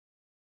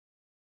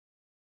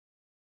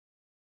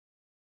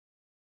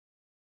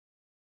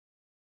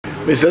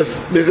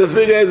Mr.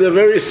 Speaker, it's a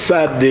very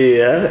sad day,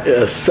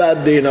 a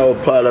sad day in our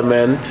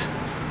parliament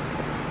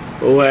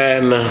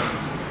when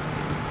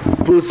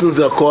persons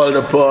are called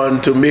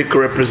upon to make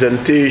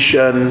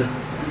representation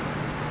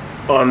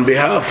on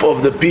behalf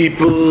of the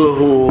people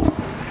who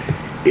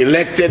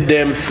elected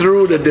them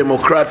through the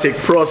democratic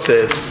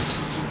process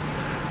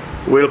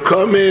will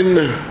come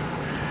in,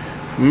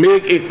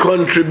 make a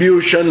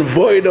contribution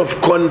void of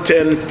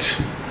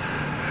content,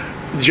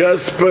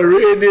 just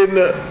parading,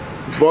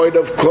 void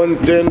of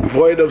content,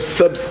 void of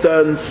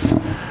substance,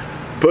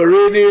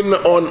 parading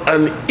on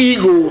an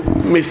ego,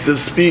 Mr.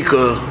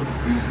 Speaker,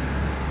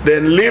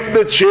 then leave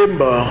the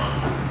chamber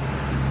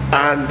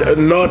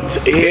and not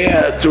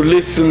here to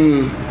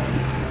listen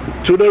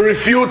to the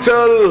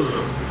refutal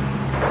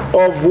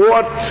of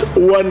what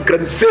one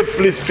can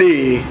safely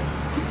say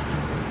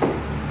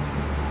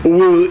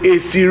were a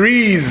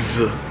series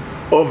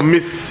of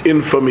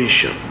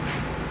misinformation.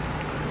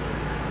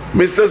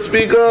 Mr.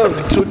 Speaker,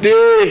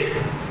 today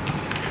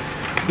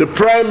the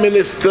Prime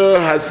Minister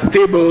has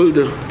tabled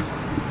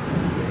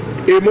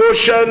a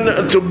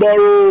motion to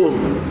borrow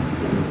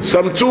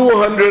some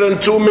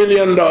 $202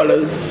 million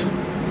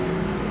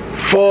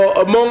for,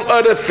 among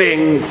other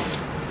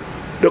things,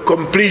 the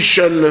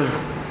completion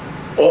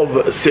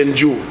of St.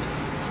 Jude.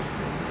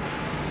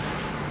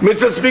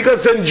 Mr. Speaker,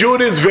 St.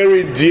 Jude is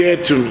very dear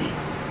to me.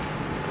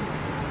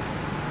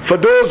 For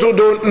those who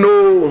don't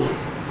know,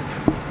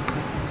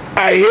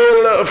 I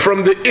hail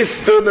from the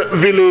eastern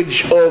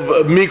village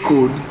of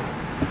Mikud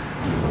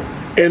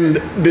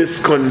in this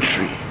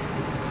country.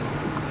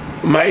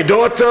 My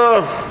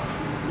daughter,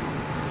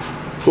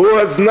 who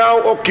has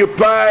now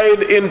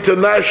occupied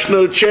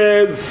international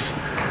chairs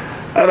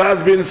and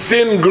has been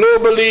seen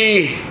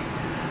globally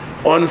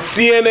on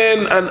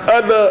CNN and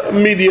other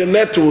media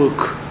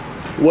network,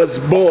 was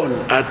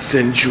born at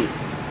St. Jude.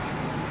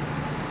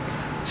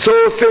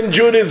 So St.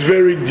 Jude is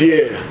very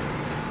dear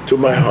to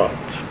my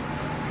heart.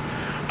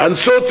 And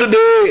so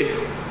today,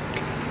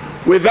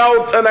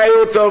 without an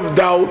iota of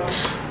doubt,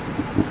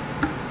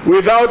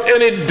 without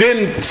any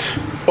dint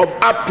of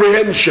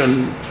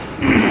apprehension,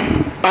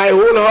 I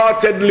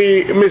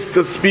wholeheartedly,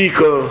 Mr.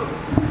 Speaker,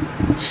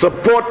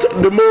 support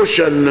the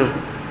motion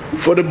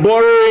for the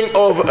borrowing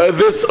of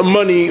this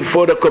money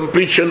for the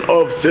completion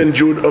of St.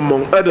 Jude,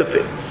 among other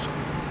things.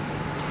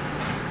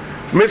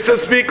 Mr.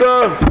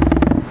 Speaker,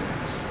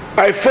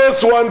 I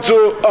first want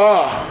to,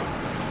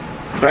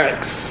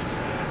 thanks.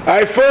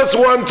 I first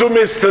want to,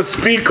 Mr.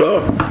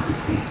 Speaker,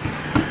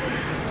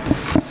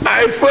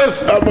 I'm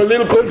a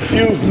little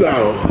confused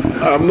now.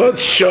 I'm not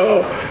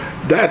sure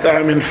that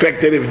I'm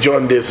infected with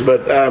jaundice,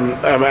 but I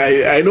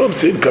know I'm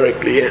saying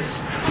correctly,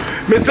 yes.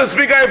 Mr.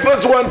 Speaker, I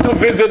first want to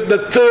visit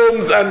the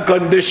terms and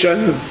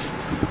conditions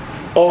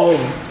of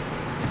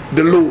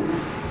the loan.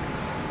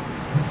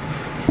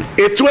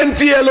 A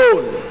 20-year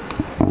loan,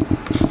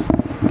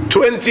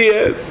 20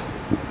 years,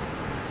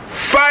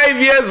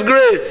 5 years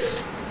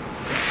grace,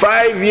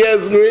 5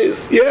 years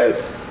grace,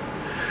 yes.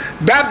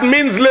 That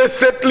means les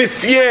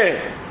setlicien.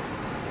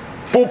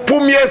 Pour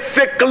premier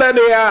siècle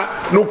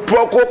nous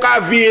pouvons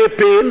payer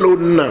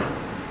loan.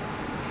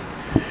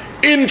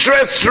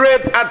 Interest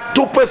rate at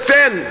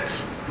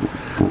 2%.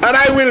 And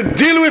I will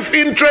deal with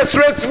interest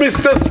rates,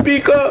 Mr.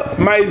 Speaker.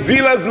 My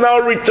zeal has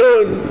now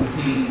returned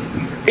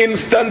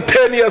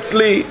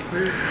instantaneously.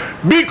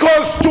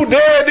 Because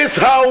today this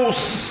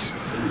House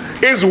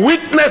is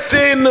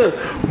witnessing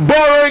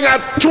borrowing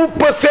at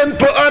 2%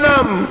 per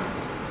annum.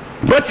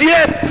 But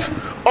yet,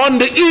 on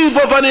the eve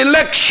of an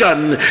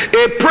election,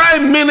 a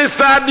Prime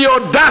Minister had the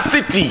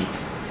audacity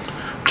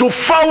to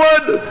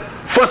forward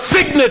for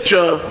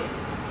signature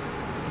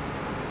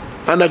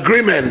an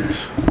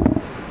agreement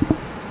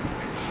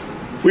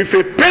with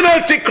a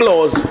penalty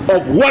clause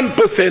of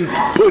 1%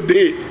 per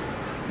day.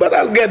 But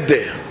I'll get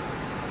there.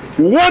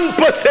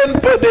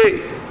 1% per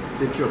day.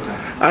 Take your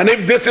time. And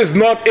if this is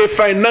not a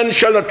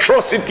financial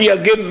atrocity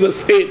against the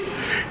state,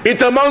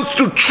 it amounts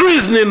to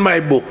treason in my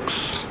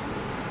books.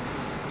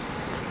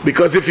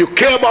 Because if you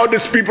care about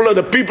these people or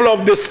the people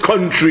of this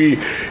country,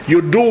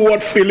 you do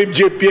what Philip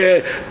J.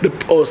 Pierre,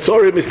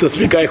 Mr.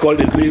 Speaker, I called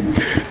his name,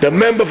 the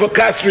member for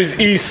Castries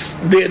East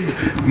did,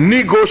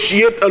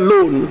 negotiate a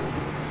loan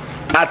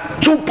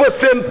at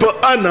 2% per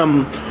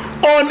annum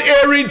on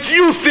a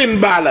reducing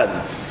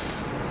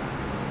balance.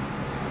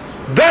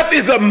 That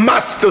is a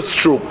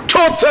masterstroke,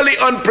 totally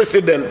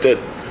unprecedented.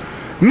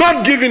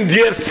 Not giving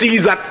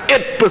DFCs at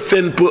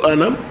 8% per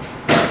annum,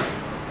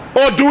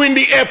 or doing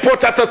the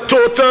airport at a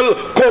total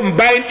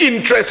combined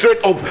interest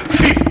rate of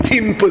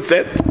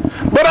 15%.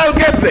 But I'll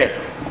get there.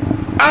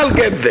 I'll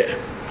get there.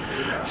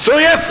 So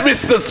yes,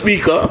 Mr.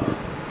 Speaker,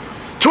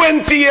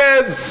 20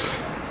 years,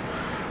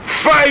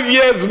 5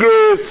 years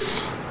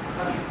grace,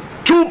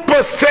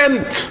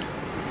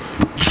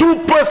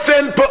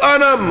 2% per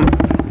annum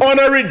on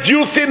a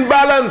reducing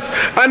balance.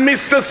 And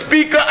Mr.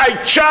 Speaker, I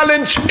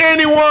challenge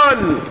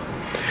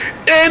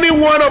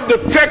anyone of the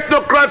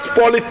technocrats,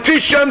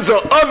 politicians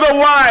or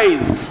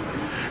otherwise,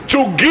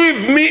 to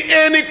give me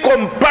any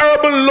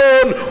comparable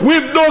loan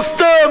with those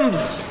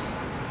terms.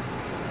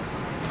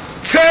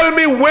 Tell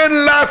me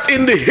when last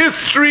in the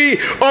history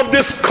of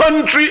this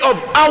country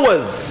of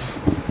ours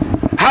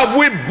have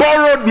we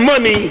borrowed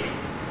money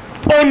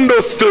on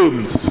those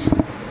terms?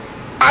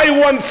 I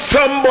want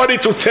somebody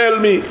to tell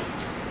me.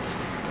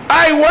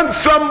 I want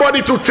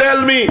somebody to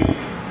tell me.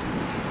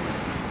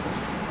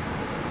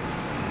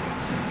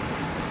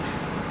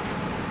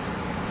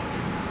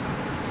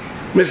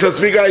 Mr.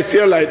 Speaker, I see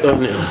a light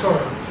on you.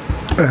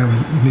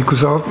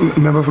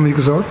 Member from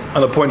Meeko South.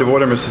 On a point of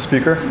order, Mr.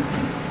 Speaker.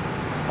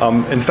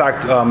 In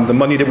fact, the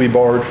money that we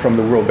borrowed from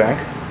the World Bank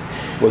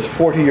was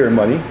 40-year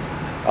money,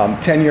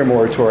 10-year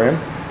moratorium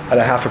at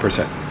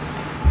 0.5%.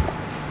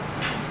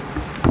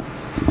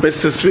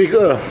 Mr.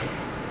 Speaker,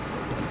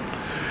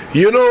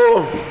 you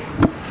know,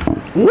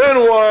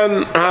 when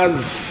one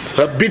has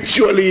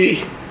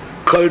habitually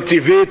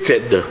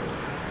cultivated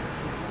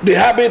the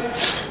habit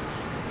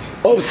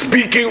of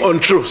speaking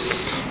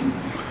untruths,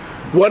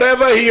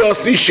 whatever he or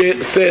she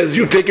says,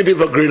 you take it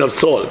with a grain of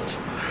salt.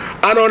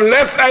 And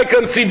unless I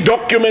can see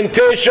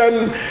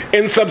documentation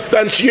in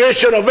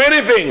substantiation of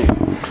anything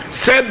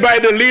said by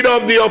the leader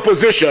of the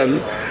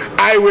opposition,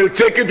 I will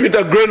take it with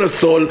a grain of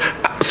salt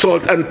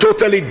and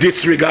totally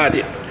disregard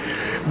it.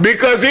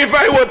 Because if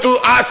I were to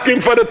ask him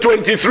for the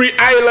 23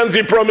 islands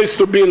he promised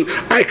to build,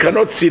 I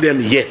cannot see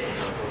them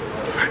yet.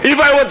 If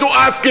I were to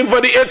ask him for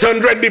the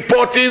 800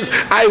 deportees,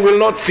 I will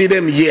not see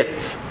them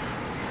yet.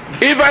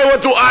 If I were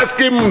to ask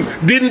him,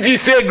 didn't he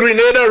say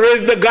Grenada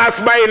raised the gas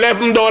by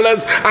 $11,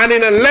 and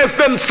in less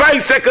than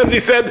 5 seconds he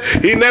said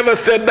he never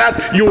said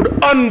that, you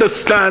would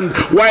understand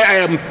why I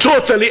am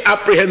totally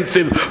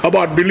apprehensive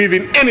about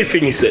believing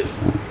anything he says.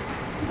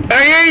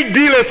 I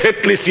deal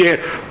cette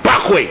lycée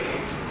pakwe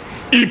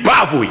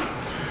ipavui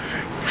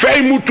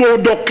fay muto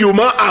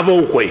document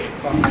avokwe.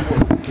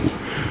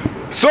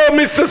 So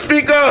Mr.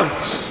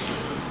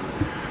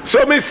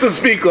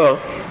 Speaker,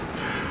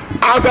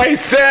 as I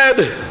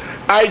said,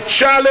 I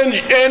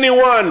challenge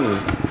anyone,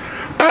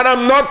 and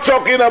I'm not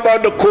talking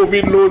about the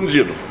COVID loans,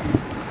 you know.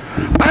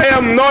 I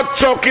am not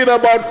talking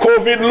about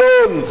COVID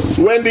loans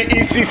when the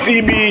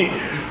ECCB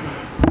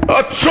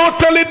are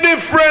totally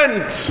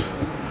different.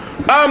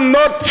 I'm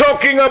not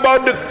talking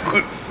about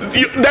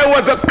there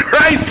was a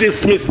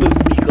crisis, Mr.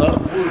 Speaker,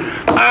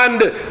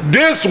 and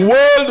this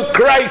world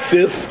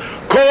crisis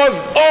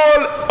caused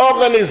all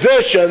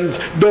organizations,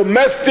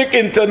 domestic,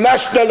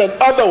 international, and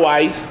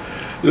otherwise,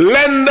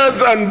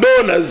 lenders and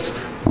donors,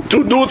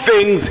 to do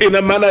things in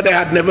a manner they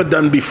had never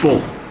done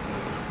before.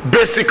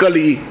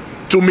 Basically,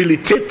 to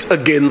militate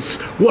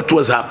against what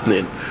was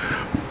happening.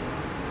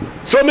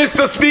 So,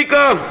 Mr.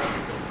 Speaker,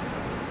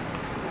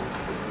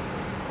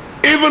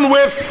 even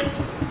with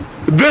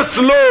this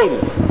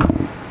loan,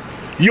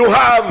 you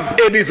have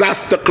a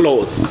disaster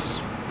clause.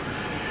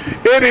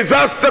 A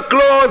disaster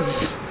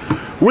clause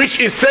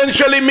which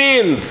essentially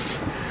means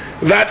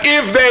that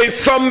if there is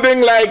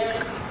something like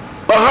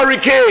a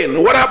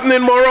hurricane, what happened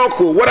in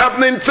Morocco, what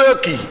happened in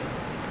Turkey,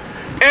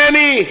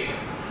 any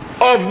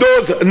of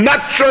those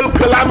natural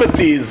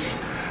calamities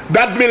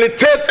that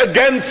militate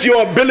against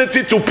your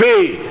ability to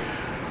pay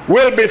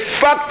will be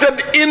factored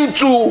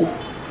into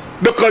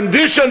the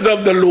conditions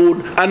of the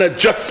loan, and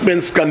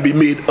adjustments can be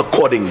made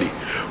accordingly.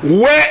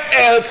 Where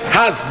else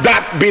has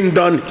that been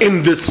done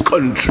in this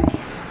country?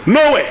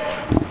 Nowhere.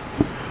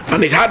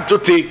 And it had to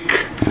take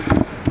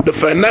the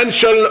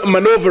financial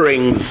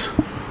maneuverings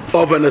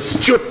of an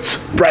astute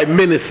Prime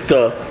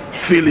Minister,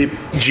 Philip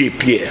G.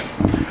 Pierre.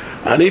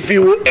 And if he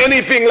were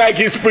anything like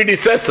his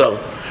predecessor,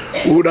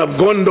 we would have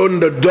gone down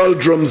the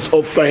doldrums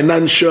of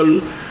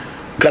financial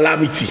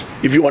calamity,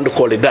 if you want to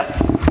call it that.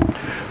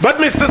 But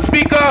Mr.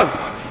 Speaker,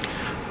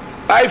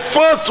 I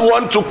first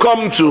want to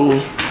come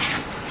to,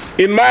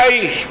 in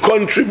my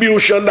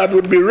contribution that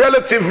would be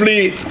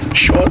relatively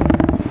short,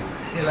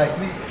 You like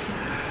me?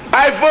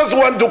 I first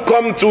want to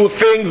come to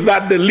things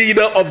that the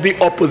leader of the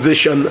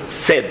opposition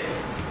said.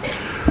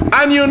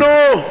 And you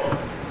know,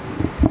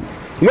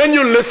 when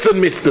you listen,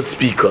 Mr.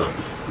 Speaker,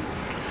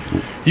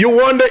 you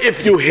wonder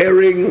if you're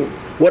hearing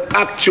what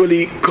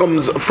actually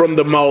comes from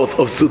the mouth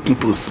of certain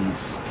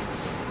persons.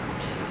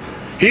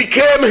 He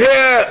came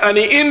here and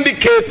he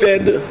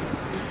indicated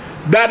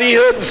that he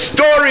heard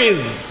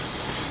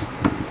stories.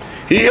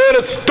 He heard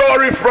a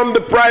story from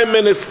the Prime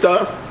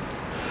Minister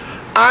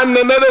and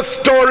another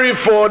story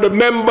for the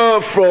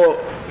member for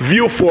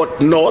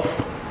Viewfort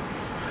North,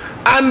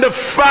 and the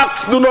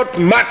facts do not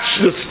match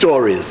the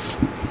stories.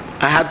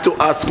 I had to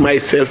ask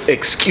myself,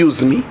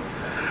 excuse me,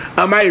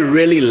 am I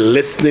really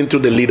listening to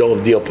the leader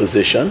of the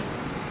opposition?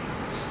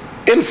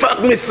 In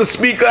fact, Mr.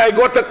 Speaker, I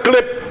got a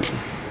clip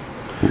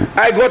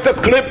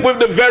with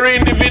the very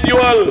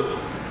individual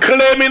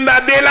claiming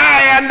that they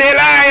lie and they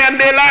lie and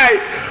they lie.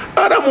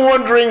 And I'm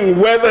wondering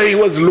whether he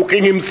was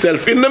looking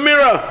himself in the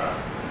mirror.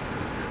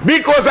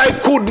 Because I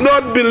could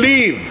not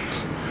believe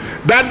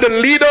that the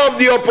leader of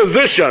the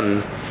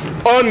opposition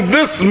on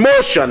this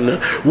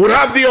motion would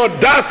have the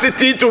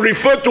audacity to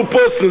refer to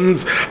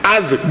persons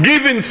as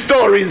giving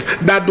stories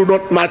that do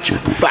not match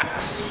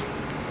facts.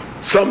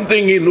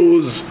 Something he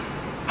knows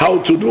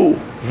how to do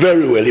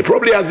very well. He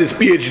probably has his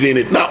PhD in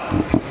it.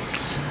 Now,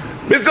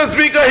 Mr.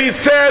 Speaker, he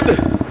said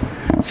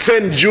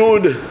St.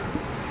 Jude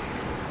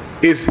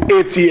is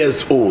 80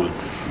 years old.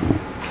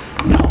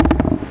 Now,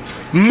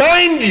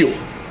 mind you,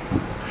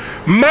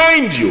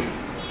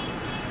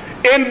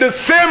 in the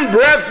same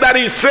breath that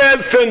he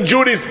says St.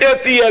 Jude is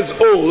 80 years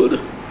old,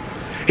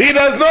 he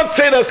does not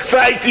say the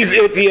site is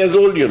 80 years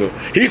old, you know.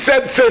 He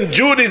said St.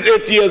 Jude is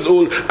 80 years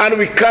old and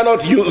we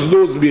cannot use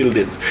those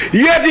buildings.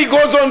 Yet he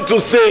goes on to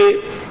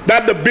say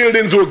that the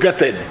buildings were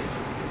gutted.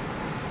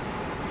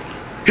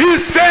 He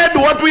said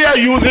what we are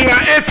using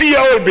are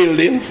 80-year-old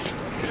buildings,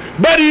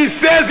 but he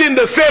says in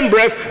the same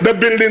breath the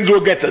buildings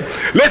were gutted.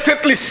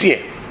 Laissez-le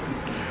ici.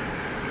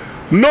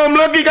 Non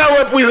mlo ki ka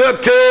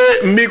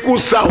représenter Mikou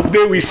South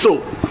de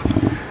Wiso.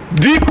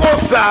 Di ko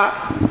sa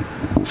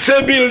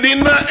se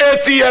building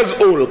 80 years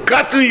old,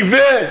 4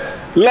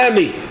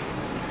 l'année.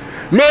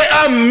 Mais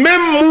à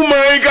même moment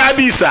il a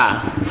dit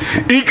ça.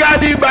 Il a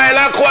dit bah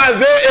la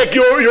croisé et que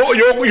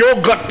yo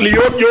got li,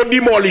 yo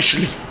demolish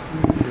li.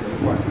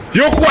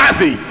 Yo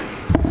croisé.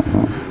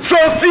 So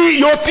si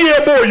yo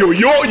tie bo yo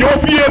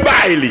vie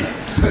bay li.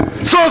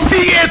 So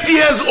si 80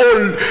 years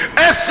old,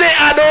 esse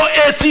ado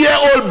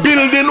 80-year-old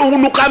building ou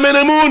nou ka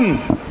mene moun.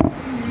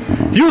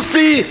 You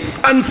see,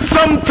 and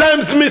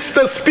sometimes,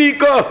 Mr.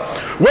 Speaker,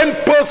 when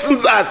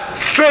persons are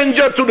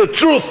stranger to the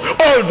truth,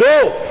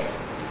 although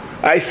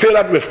I say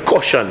that with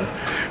caution,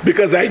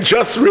 because I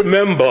just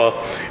remember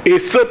a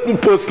certain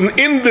person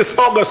in this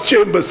August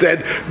chamber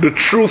said, the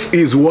truth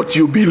is what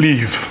you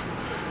believe.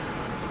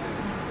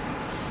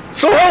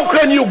 So how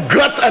can you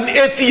gut an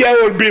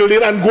 80-year-old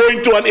building and go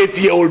into an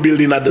 80-year-old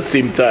building at the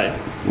same time?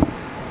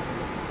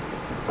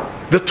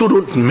 The two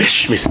don't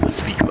mesh, Mr.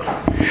 Speaker.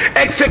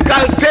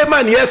 Exekalte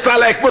man, yes, I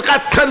like. Me ka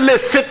tan le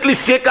set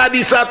lisye ka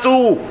di sa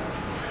tou.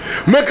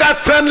 Me ka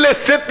tan le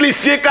set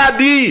lisye ka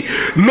di.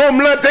 Nom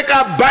lan te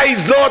ka bay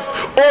zot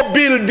o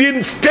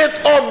building state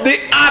of the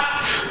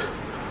art.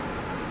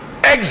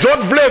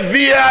 Exot vle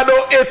via do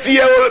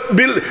 80-year-old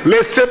building.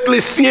 Le set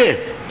lisye.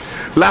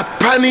 La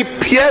pani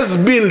pièce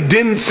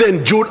building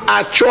St. Jude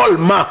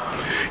actuellement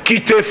qui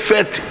était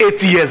faite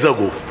 80 years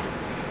ago.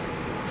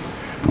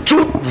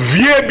 Tout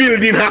vieux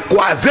building a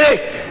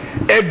croisé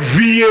et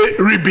vieux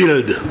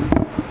rebuild.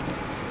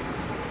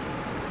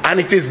 And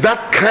it is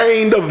that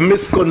kind of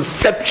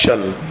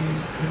misconception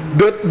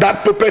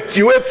that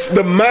perpetuates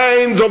the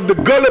minds of the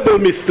gullible,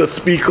 Mr.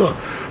 Speaker,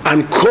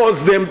 and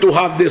cause them to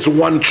have this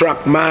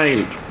one-track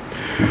mind.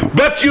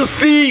 But you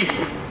see,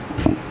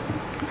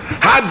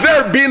 had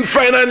there been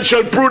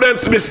financial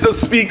prudence, Mr.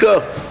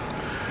 Speaker,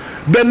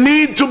 the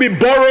need to be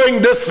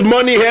borrowing this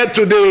money here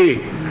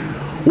today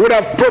would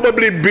have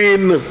probably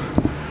been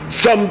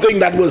something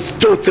that was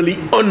totally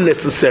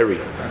unnecessary.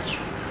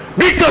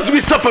 Because we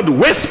suffered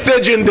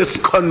wastage in this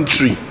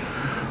country.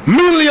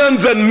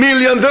 Millions and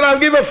millions, and I'll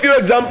give a few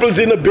examples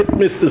in a bit,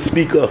 Mr.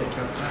 Speaker.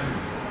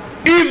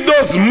 If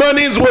those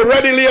monies were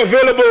readily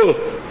available,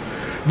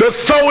 the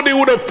Saudi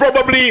would have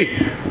probably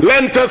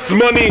lent us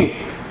money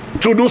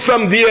to do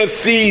some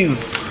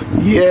DFCs.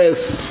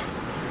 Yes,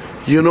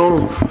 you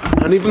know,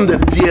 and even the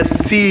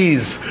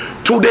DFCs,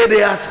 today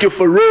they ask you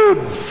for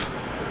roads.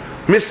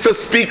 Mr.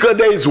 Speaker,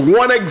 there is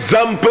one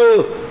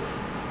example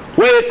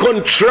where a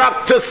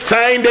contractor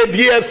signed a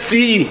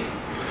DFC,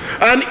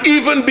 and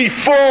even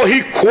before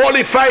he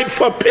qualified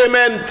for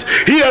payment,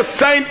 he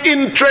assigned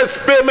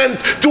interest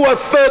payment to a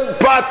third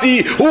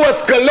party who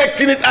was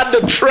collecting it at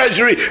the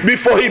treasury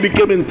before he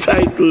became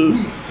entitled.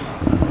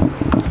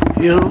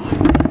 You know,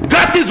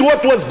 that is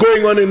what was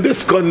going on in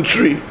this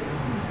country.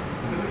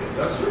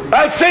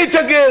 I'll say it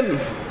again.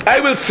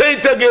 I will say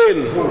it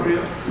again.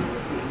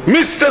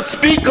 Mr.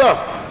 Speaker,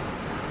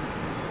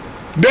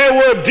 there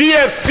were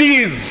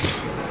DFCs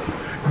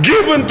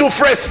given to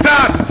Fresh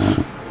Start.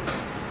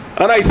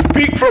 And I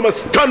speak from a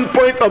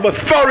standpoint of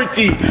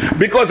authority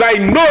because I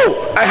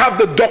know I have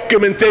the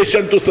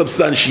documentation to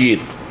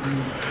substantiate.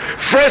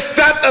 Fresh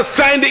Start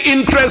assigned the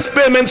interest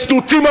payments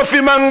to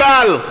Timothy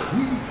Mangal.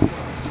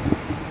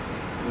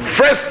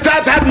 Fresh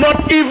Start had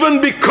not even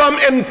become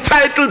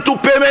entitled to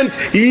payment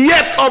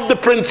yet of the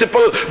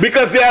principal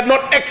because they had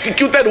not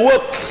executed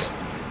works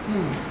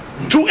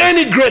to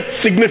any great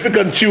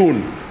significant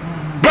tune.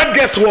 But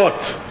guess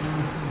what?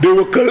 They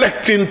were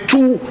collecting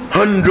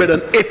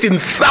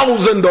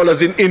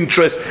 $218,000 in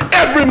interest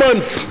every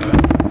month.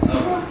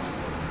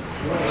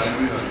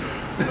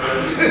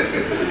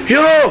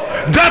 You know,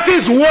 that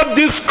is what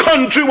this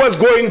country was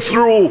going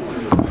through.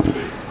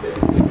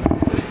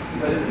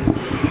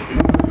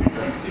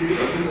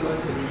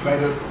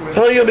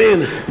 How you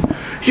mean?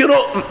 You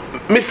know,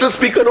 Mr.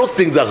 Speaker, those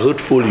things are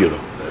hurtful, you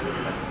know.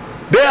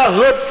 They are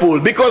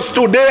hurtful because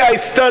today I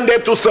stand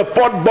there to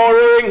support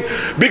borrowing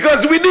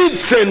because we need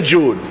St.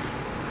 Jude.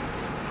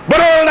 But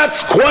all that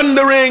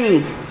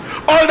squandering,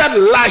 all that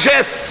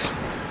largesse,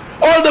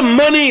 all the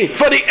money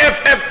for the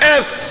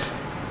FFS,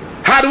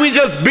 had we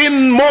just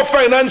been more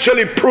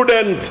financially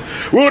prudent,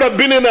 we would have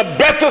been in a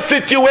better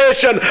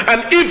situation.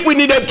 And if we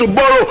needed to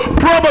borrow,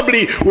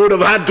 probably we would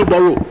have had to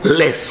borrow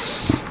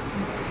less.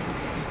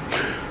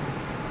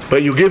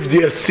 But you give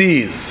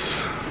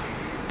DFCs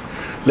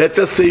Let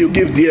us say you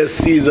give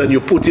DSCs and you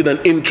put in an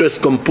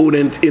interest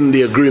component in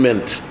the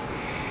agreement.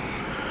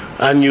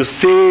 And you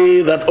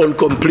say that on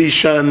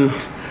completion,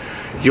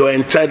 you are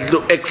entitled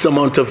to X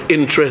amount of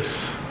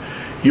interest.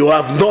 You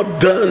have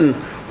not done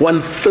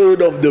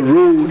 1/3 of the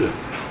road,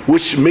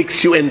 which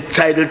makes you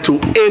entitled to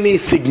any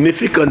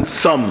significant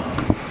sum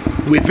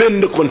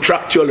within the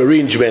contractual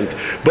arrangement,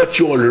 but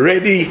you're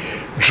already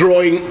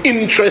drawing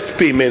interest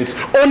payments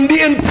on the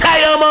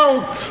entire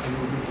amount.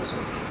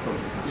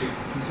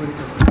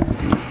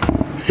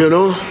 You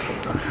know?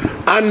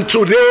 And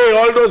today,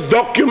 all those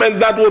documents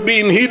that were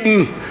being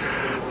hidden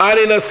and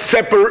in a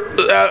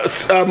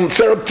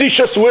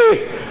surreptitious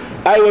way,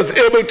 I was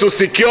able to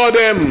secure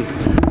them.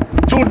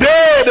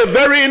 Today, the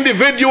very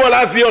individual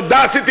has the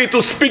audacity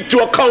to speak to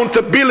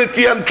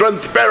accountability and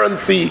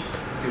transparency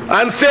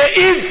and say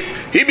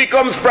if he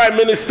becomes prime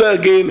minister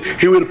again,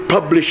 he will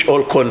publish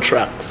all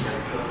contracts.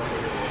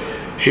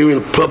 He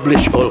will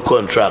publish all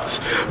contracts.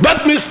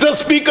 But Mr.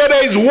 Speaker,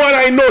 there is one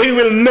I know he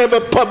will never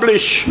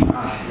publish.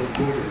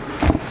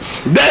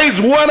 There is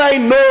one I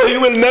know he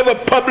will never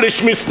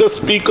publish, Mr.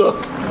 Speaker.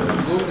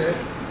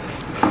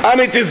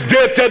 And it is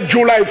dated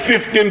July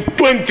 15,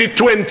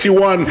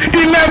 2021,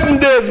 11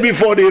 days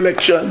before the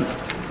elections.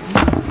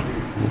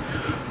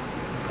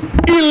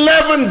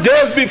 11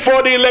 days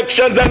before the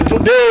elections, and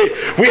today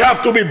we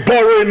have to be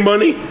borrowing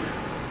money.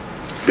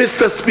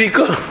 Mr.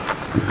 Speaker,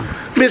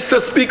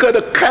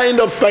 the kind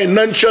of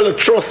financial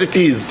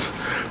atrocities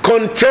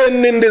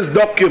contained in this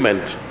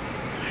document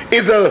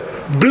is a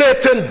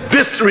blatant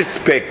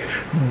disrespect,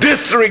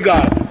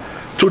 disregard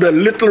to the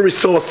little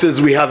resources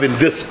we have in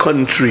this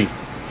country.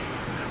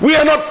 We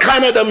are not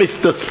Canada,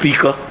 Mr.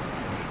 Speaker.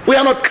 We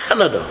are not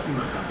Canada.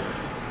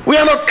 We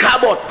are not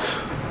Cabot.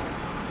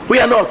 We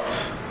are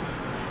not.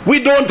 We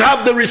don't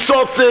have the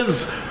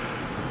resources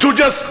to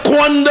just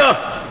squander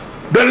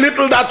the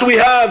little that we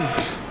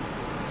have.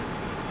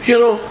 You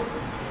know.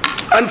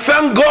 And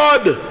thank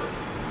God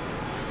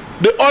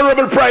the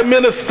Honorable Prime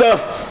Minister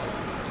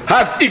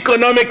has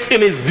economics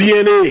in his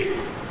DNA.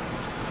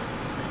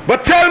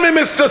 But tell me,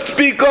 Mr.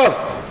 Speaker,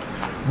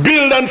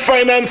 build and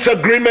finance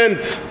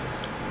agreement,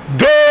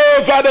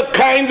 those are the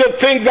kinds of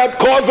things that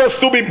cause us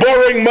to be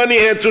borrowing money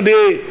here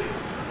today.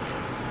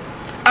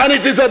 And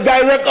it is a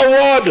direct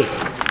award.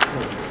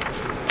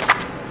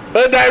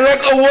 A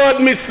direct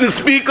award, Mr.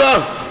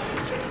 Speaker,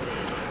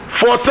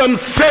 for some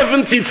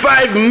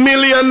 $75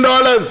 million.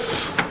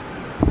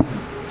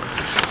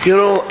 You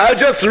know, I'll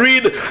just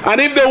read, and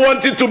if they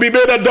want it to be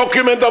made a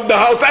document of the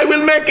House, I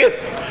will make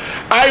it.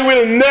 I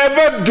will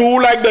never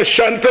do like the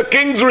Shanta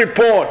King's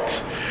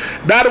report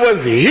that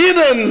was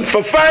hidden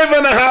for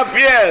 5.5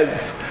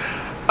 years,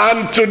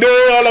 and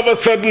today all of a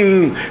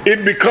sudden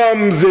it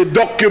becomes a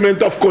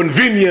document of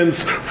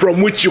convenience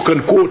from which you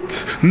can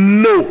quote.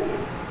 No.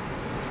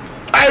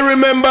 I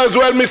remember as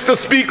well, Mr.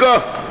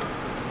 Speaker,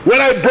 when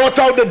I brought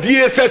out the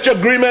DSH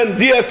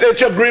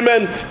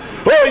agreement,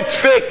 oh, it's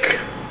fake.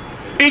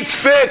 It's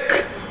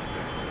fake.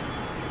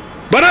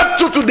 But up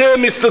to today,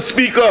 Mr.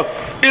 Speaker,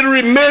 it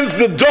remains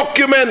the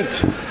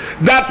document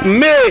that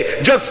may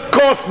just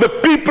cost the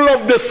people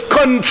of this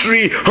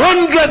country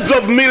hundreds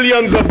of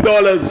millions of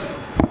dollars.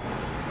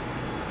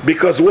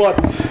 Because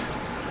what?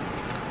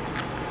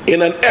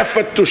 In an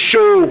effort to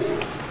show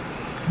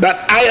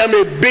that I am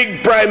a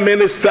big prime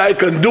minister, I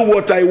can do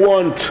what I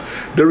want,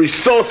 the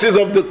resources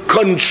of the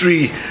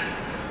country,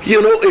 you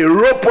know, a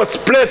rope was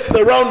placed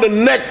around the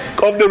neck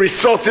of the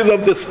resources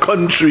of this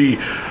country,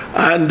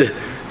 and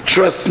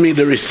trust me,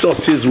 the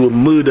resources were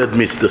murdered,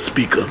 Mr.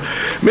 Speaker.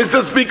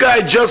 Mr. Speaker,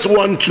 I just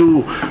want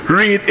to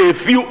read a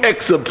few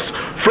excerpts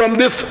from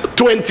this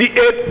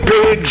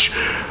 28-page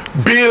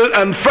bill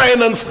and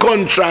finance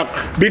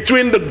contract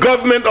between the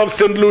government of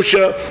St.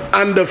 Lucia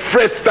and the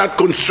Fresh Start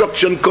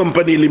Construction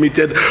Company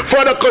Limited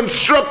for the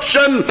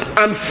construction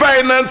and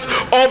finance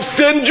of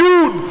St.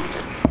 Jude.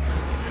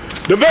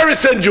 The very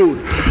St. Jude.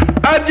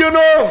 And you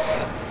know,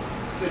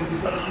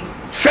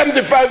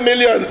 75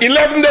 million,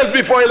 11 days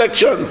before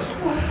elections.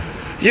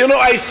 You know,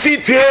 I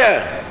sit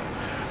here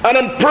and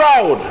I'm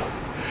proud.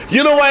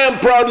 You know why I'm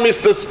proud,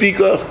 Mr.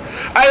 Speaker?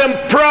 I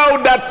am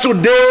proud that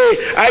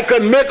today I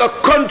can make a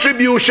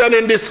contribution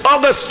in this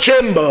august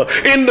chamber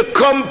in the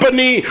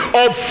company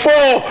of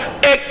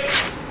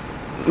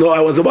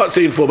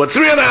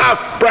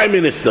 3.5 prime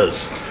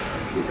ministers.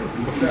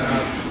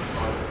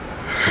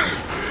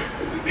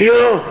 You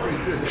know,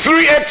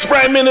 3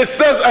 ex-prime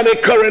ministers and a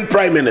current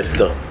prime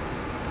minister.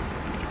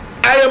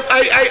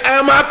 I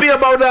am happy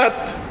about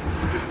that.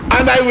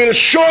 And I will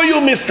show you,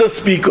 Mr.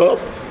 Speaker,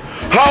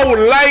 how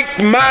like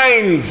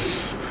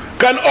minds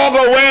can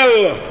augur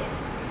well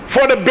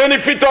for the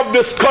benefit of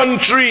this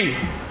country.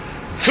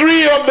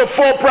 3 of the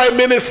 4 prime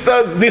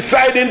ministers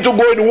deciding to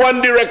go in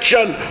one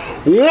direction.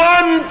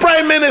 1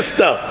 prime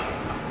minister,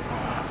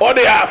 or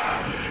they have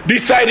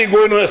decided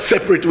going in a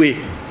separate way.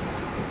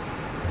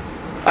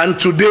 And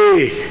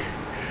today,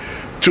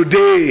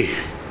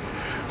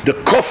 the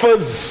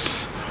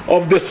coffers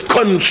of this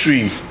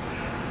country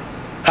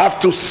have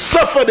to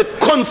suffer the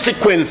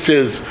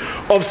consequences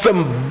of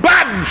some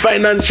bad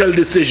financial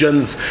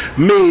decisions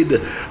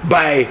made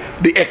by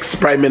the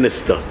ex-Prime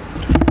Minister.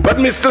 But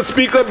Mr.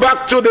 Speaker,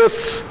 back to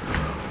this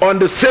on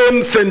the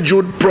same St.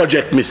 Jude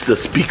project, Mr.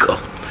 Speaker.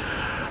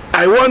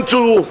 I want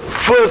to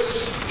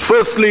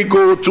firstly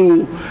go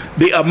to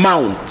the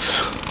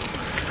amount.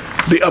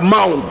 The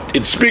amount,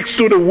 it speaks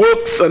to the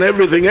works and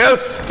everything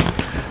else.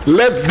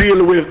 Let's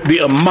deal with the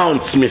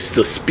amounts,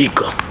 Mr.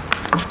 Speaker.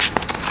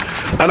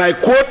 And I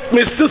quote,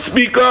 Mr.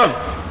 Speaker,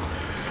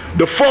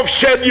 the fourth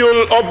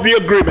schedule of the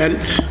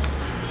agreement,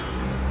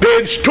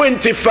 page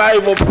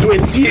 25 of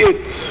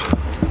 28.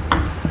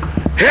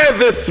 Hear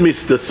this,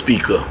 Mr.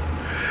 Speaker.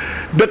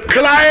 The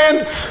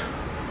client,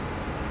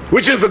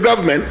 which is the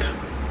government,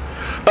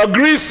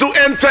 agrees to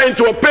enter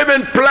into a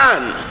payment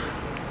plan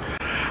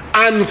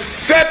and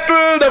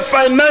settle the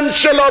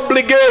financial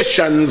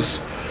obligations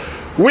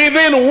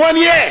within 1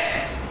 year.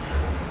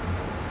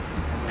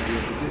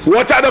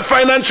 What are the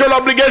financial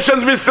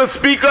obligations, Mr.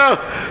 Speaker?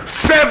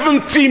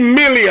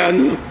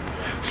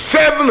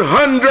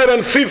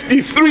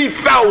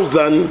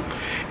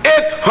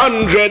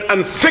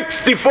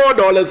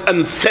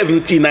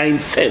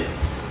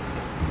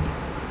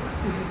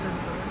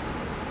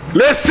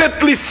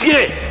 Laissez-le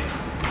lycée,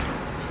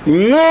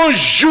 un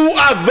jour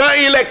avant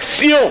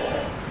l'élection,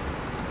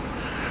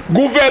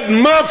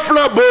 gouvernement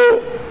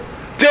Flambeau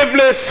te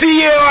vle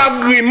signer un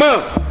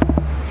agreement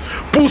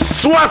pour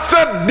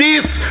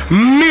 70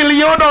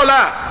 millions de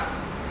dollars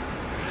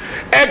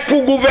et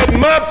pour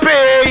gouvernement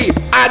payer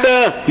à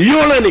de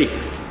Yolani.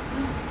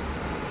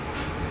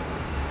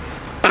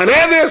 And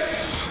hear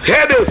this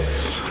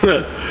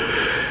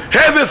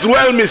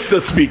well, Mr.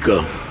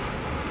 Speaker.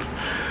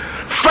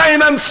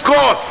 Finance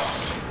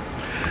costs,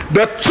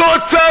 the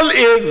total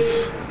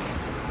is,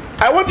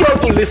 I want you all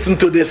to listen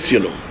to this, you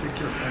know.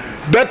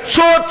 The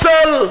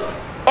total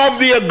of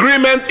the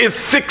agreement is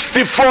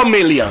 64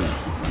 million.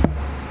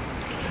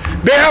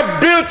 They have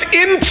built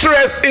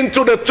interest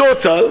into the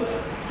total,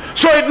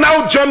 so it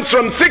now jumps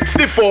from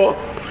 64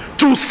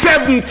 to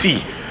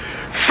 70.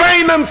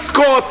 Finance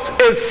cost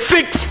is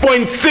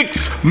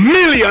 6.6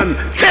 million,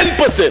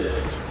 10%.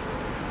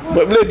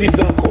 But ladies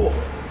and gentlemen,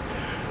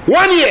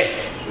 1 year,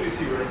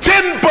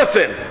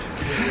 10%.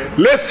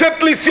 Les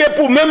 7 lycées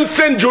pour même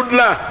St. Jude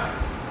là,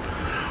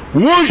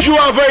 1 jour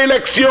avant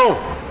l'élection,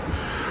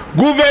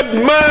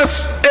 gouvernement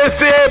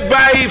essaie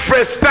de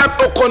faire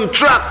start au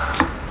contrat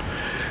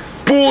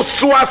pour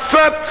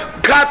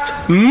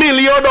 64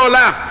 millions de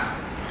dollars.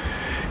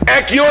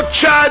 Et qui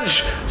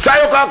charge, ça y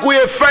a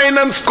couillé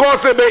finance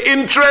cost et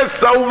interest,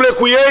 ça ouvre le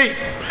couillé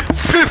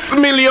 6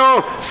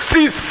 millions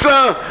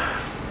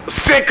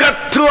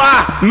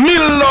 653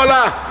 000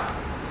 dollars.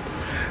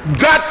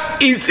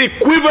 That is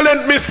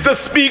equivalent, Mr.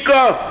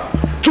 Speaker,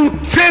 to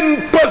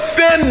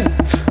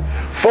 10%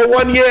 for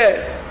 1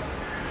 year.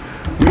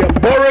 We are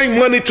borrowing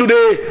money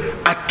today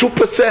at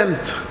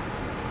 2%.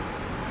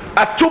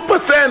 At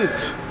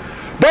 2%.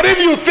 But if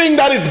you think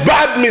that is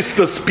bad,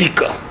 Mr.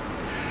 Speaker,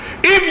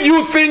 if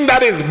you think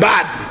that is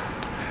bad,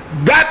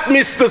 that,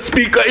 Mr.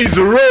 Speaker, is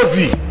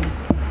rosy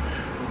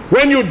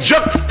when you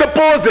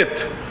juxtapose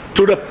it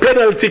to the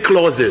penalty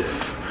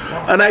clauses.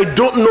 And I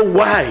don't know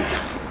why.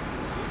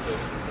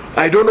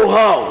 I don't know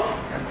how.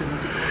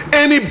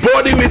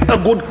 Anybody with a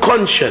good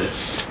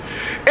conscience,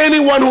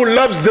 anyone who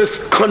loves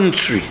this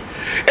country,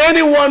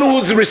 anyone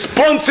who's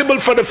responsible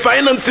for the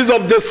finances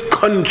of this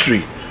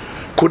country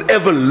could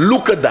ever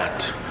look at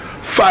that,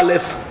 far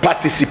less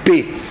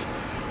participate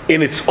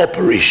in its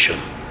operation.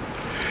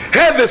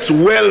 Hear this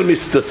well,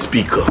 Mr.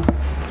 Speaker.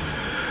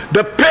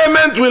 The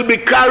payment will be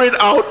carried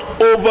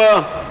out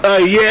over a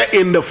year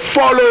in the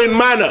following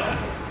manner.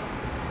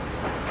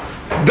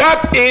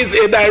 That is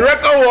a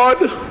direct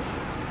award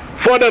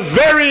for the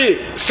very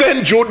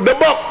St. Jude, the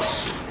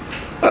box.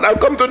 And I'll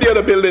come to the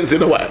other buildings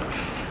in a while.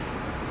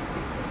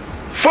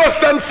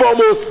 First and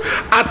foremost,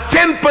 at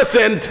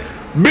 10%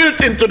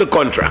 built into the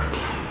contract.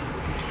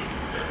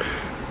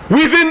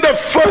 Within the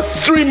first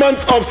 3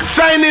 months of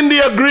signing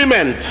the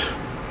agreement,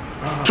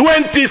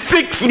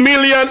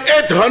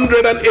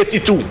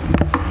 26,882,000.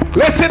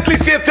 Laissez-le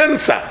lycée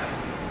ça.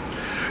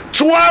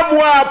 3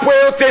 mois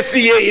après au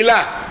TCA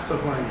là.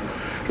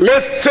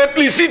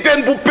 Laissez-le lycée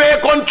pour payer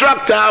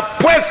contract à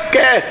presque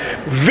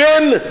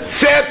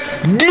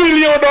 27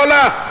 millions de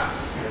dollars.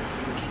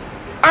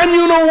 And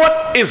you know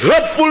what is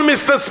hurtful,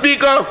 Mr.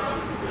 Speaker?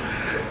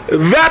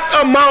 That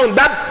amount,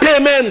 that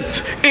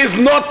payment is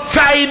not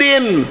tied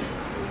in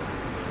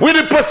with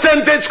the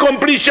percentage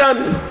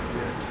completion.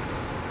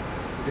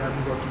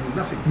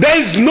 There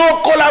is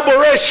no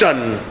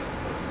collaboration.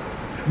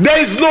 There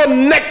is no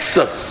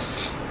nexus.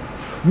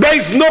 There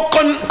is no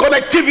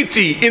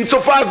connectivity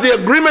insofar as the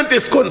agreement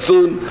is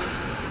concerned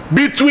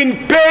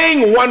between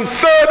paying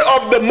 1/3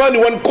 of the money,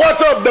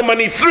 1/4 of the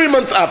money 3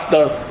 months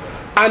after,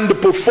 and the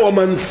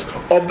performance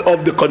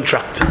of the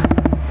contract.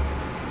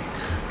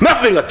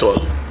 Nothing at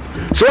all.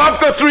 So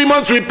after 3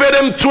 months we pay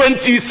them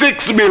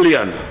 26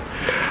 million.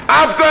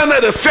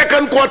 After the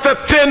second quarter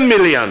 10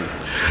 million.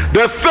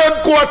 The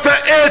third quarter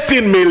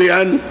 18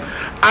 million.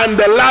 and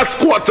the last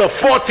quarter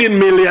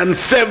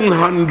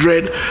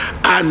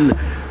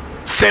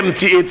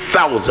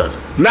 14,778,000.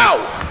 Now,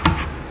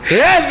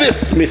 hear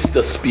this,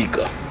 Mr.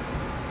 Speaker.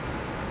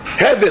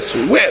 Hear this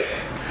well.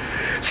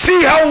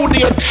 See how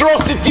the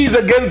atrocities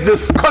against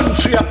this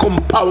country are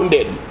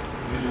compounded.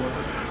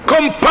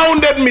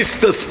 Compounded,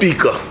 Mr.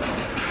 Speaker.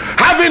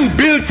 Having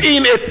built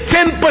in a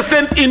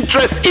 10%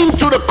 interest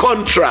into the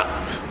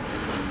contract,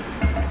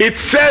 it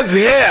says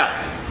here,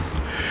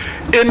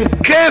 in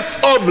case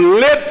of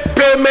late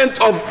payment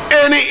of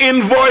any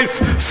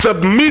invoice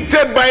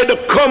submitted by the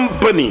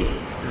company,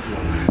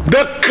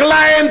 the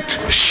client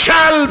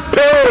shall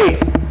pay.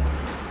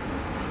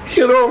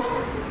 You know,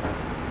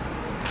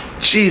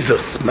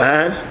 Jesus,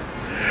 man.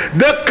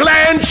 The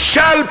client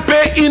shall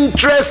pay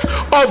interest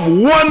of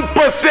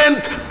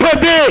 1% per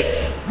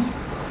day.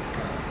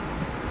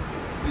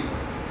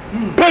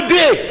 Per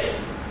day.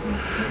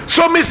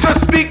 So, Mr.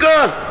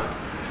 Speaker,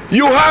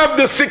 you have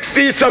the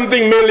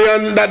 60-something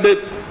million that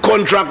the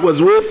contract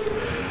was worth.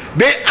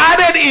 They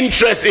added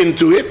interest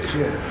into it.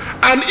 Yes.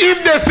 And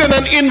if they send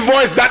an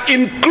invoice that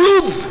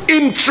includes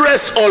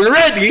interest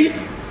already,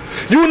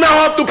 you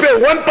now have to pay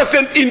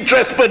 1%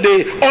 interest per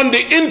day on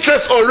the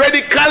interest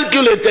already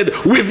calculated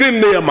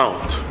within the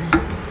amount.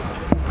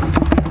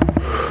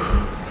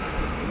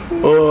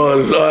 Oh,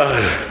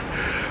 Lord.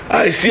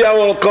 I see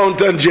our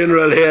accountant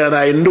general here, and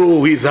I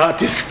know his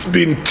heart is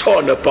being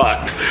torn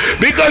apart,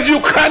 because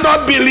you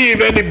cannot believe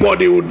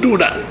anybody would do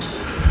that.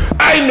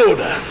 I know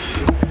that.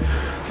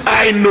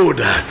 I know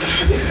that.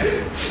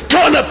 It's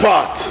torn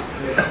apart.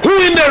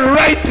 Who in their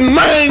right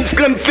minds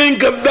can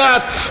think of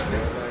that?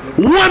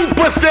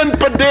 1%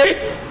 per day?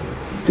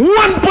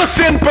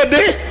 1% per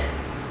day?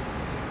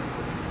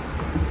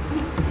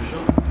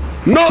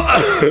 No,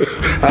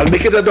 I'll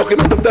make it a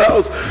document of the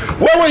house.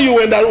 Where were you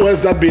when that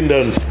was that being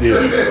done?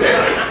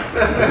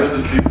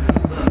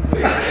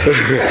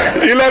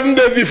 11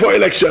 days before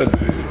election.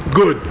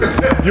 Good.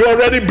 You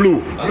already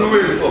blew.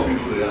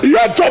 You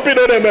are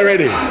torpedo them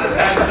already.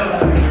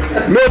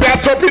 No, they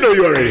are torpedo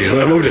you already.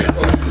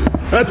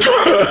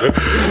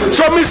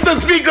 So, Mr.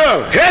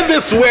 Speaker, hear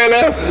this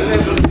well.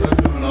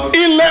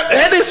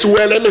 Hear this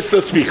well, Mr.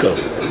 Speaker.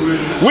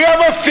 We have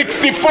a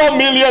 $64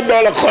 million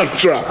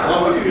contract.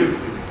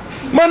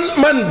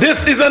 Man,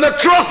 this is an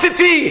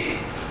atrocity.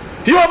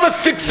 You have a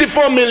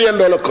 $64 million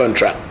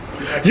contract.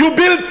 You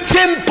built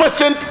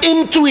 10%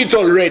 into it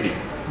already.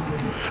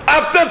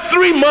 After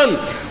 3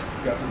 months,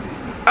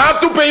 I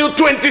have to pay you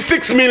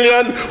 $26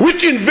 million,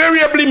 which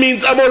invariably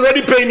means I'm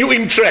already paying you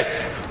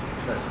interest.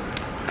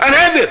 And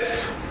hear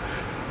this.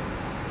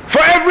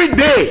 For every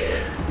day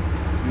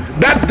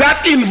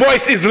that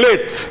invoice is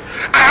late,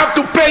 I have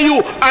to pay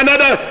you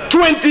another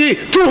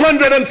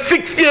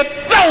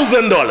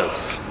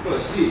 $268,000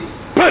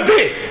 per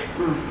day.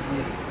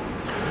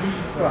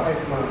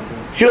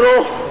 You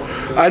know,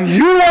 and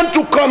you want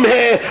to come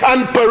here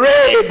and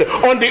parade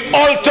on the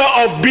altar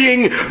of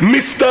being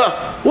Mr.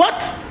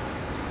 What?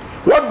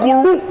 What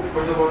guru?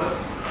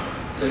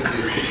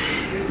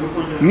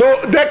 No,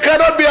 there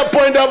cannot be a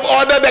point of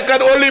order. There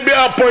can only be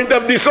a point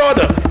of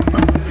disorder.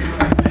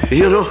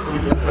 You know,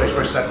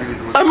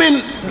 I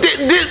mean,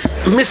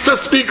 Mr.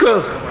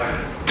 Speaker,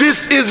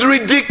 this is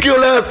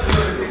ridiculous.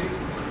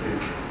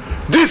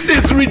 This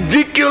is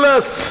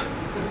ridiculous.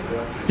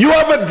 You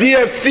have a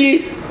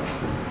DFC.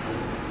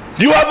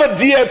 You have a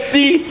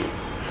DFC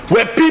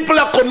where people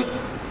are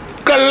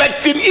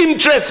collecting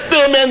interest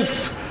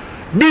payments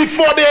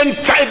before they're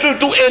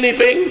entitled to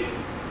anything.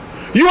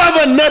 You have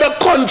another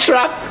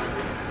contract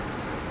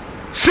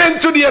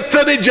sent to the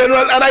Attorney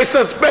General, and I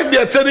suspect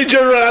the Attorney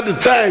General at the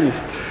time,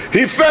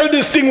 he felt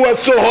this thing was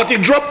so hot, he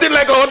dropped it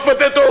like a hot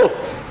potato.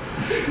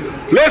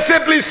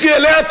 Laissez-le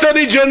ciel,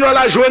 l'Attorney General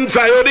a joint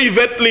ça, il dit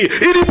vetli.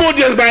 Il dit bon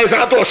Dieu, bah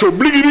ça toi chaud,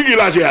 bligi bligi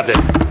là j'ai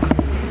atteint.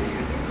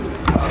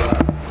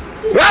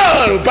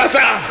 Non, pas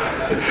ça.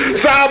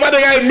 Ça va de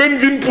gars même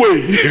vin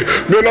poué.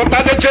 Mais non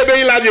pas de chebe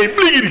là j'ai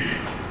bligi.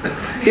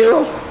 You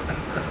know,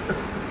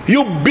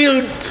 you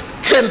built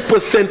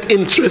 10%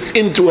 interest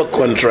into a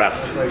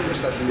contract,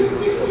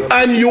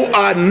 and you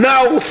are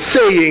now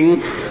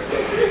saying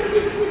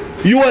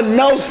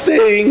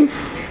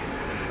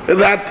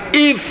that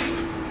if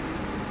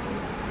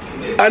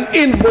an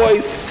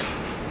invoice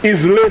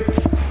is late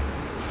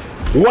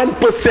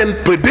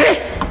 1% per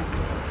day,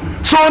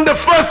 so on the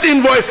first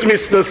invoice,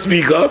 Mr.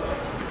 Speaker,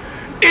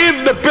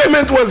 if the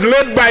payment was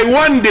late by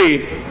 1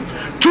 day,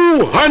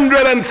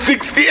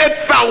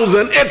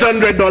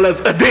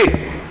 $268,800 a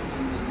day.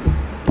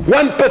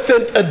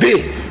 1% a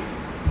day.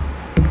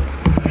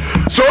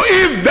 So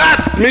if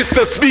that,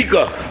 Mr.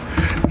 Speaker,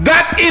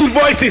 that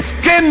invoice is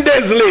 10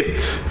 days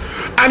late,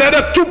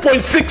 another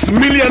 $2.6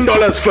 million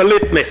for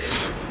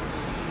lateness.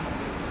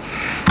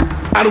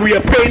 And we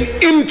are paying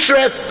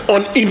interest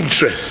on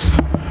interest.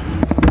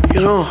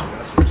 You know,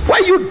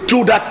 why you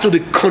do that to the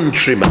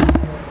countryman?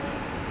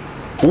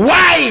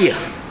 Why?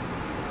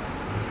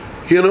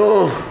 You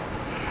know,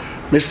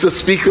 Mr.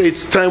 Speaker,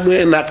 it's time we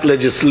enact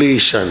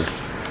legislation.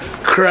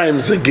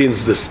 Crimes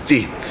against the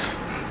state.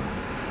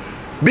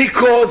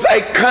 Because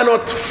I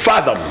cannot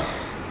fathom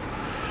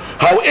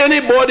how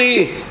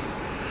anybody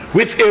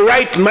with a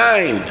right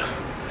mind,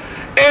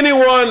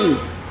 anyone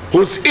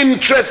whose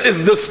interest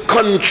is this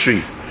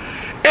country,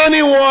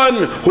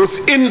 anyone whose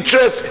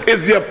interest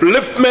is the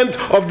upliftment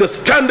of the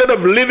standard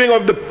of living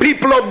of the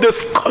people of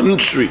this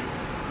country,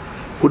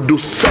 would do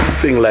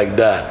something like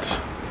that.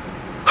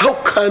 How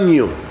can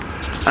you?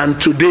 And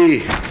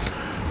today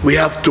we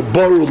have to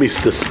borrow,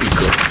 Mr.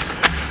 Speaker.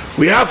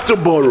 We have to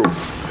borrow.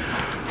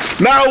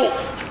 Now,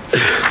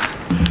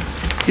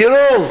 you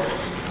know,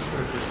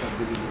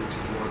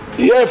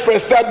 yeah, if I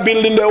start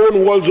building their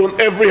own walls on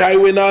every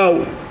highway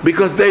now,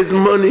 because there is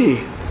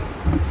money.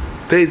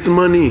 There is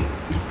money.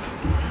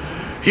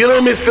 You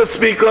know, Mr.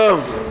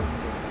 Speaker,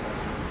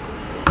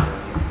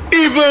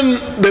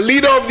 even the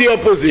leader of the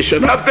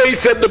opposition, after he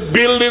said the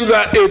buildings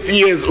are 80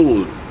 years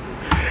old,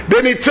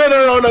 then he turned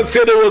around and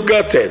said they were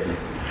gutted.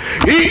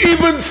 He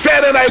even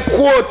said, and I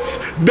quote,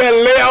 the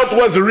layout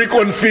was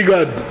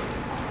reconfigured.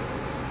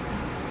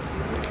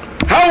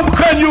 How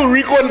can you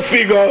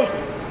reconfigure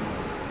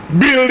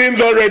buildings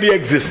already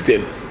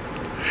existing?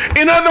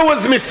 In other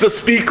words, Mr.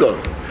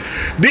 Speaker,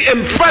 the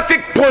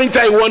emphatic point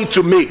I want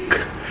to make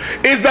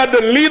is that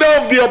the leader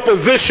of the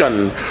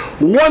opposition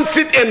wants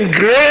it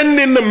ingrained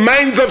in the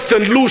minds of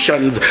St.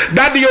 Lucians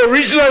that the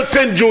original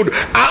St. Jude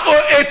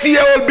are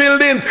 80-year-old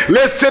buildings.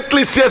 Let's settle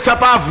this up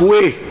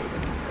halfway.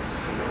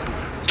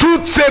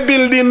 Tout se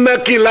building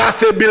naki, la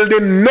se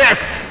building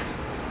nef.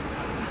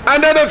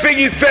 Another thing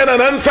he said,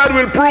 and Hansard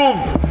will prove,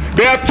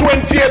 there are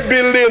 28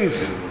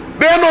 buildings.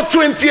 There are not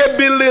 28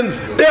 buildings.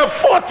 There are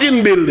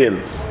 14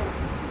 buildings.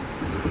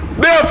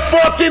 There are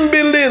 14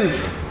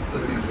 buildings.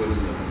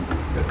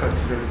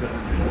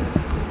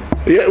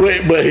 Yeah,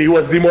 wait, but he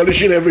was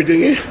demolishing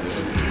everything, eh?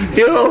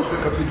 You know?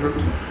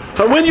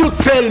 And when you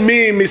tell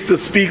me, Mr.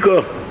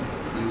 Speaker,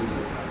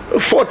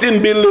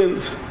 14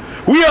 buildings,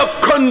 we are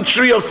a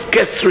country of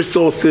scarce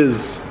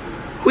resources.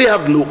 We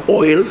have no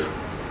oil.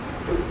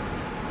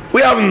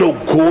 We have no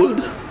gold.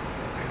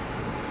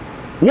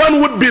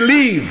 One would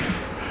believe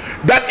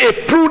that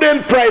a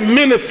prudent prime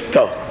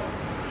minister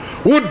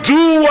would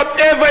do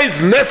whatever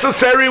is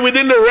necessary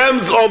within the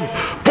realms of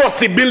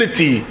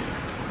possibility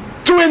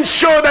to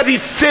ensure that he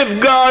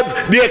safeguards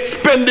the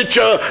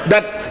expenditure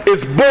that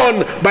is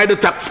borne by the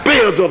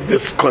taxpayers of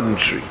this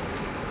country.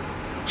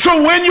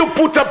 So when you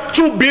put up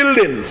 2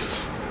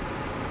 buildings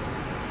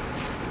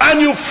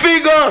and you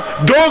figure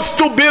those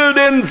 2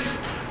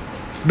 buildings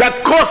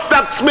that cost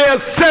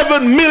taxpayers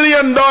 $7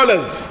 million,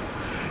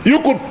 you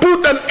could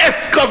put an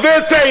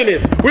excavator in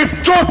it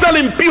with total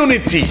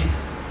impunity.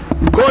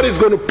 God is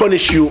going to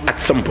punish you at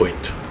some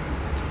point,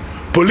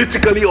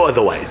 politically or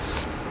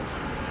otherwise.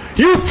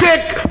 You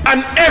take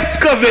an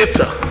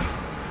excavator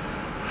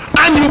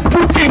and you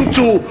put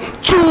into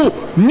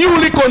 2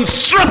 newly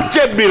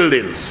constructed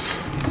buildings,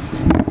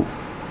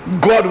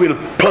 God will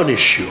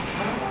punish you.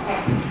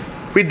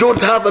 We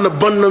don't have an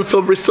abundance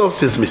of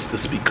resources, Mr.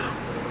 Speaker.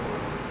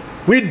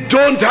 We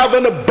don't have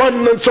an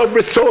abundance of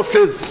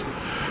resources.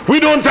 We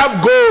don't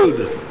have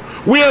gold.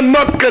 We are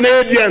not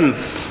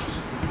Canadians.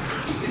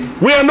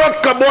 We are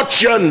not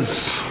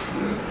Cambodians.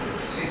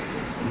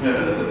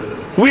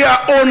 We are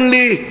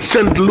only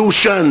St.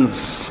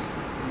 Lucians.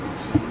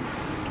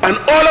 And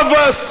all of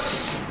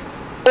us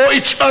owe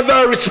each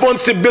other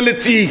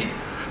responsibility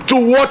to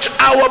watch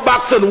our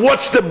backs and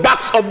watch the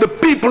backs of the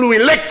people who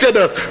elected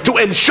us to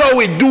ensure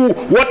we do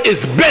what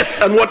is best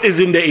and what is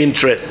in their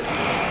interest.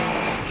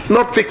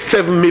 Not take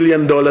 $7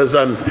 million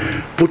and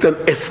put an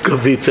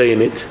excavator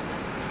in it.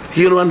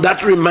 You know, and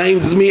that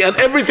reminds me, and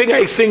everything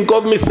I think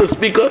of, Mr.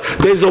 Speaker,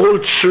 there's a whole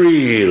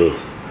trail.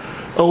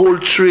 A whole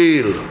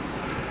trail.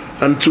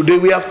 And today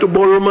we have to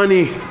borrow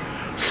money.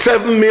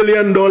 $7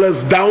 million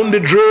down the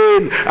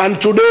drain. And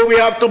today we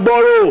have to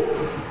borrow.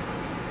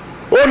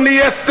 Only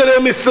yesterday,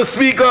 Mr.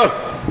 Speaker,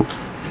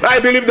 I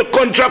believe the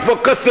contract for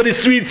custody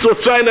suites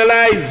was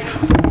finalized.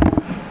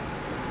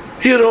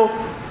 You know,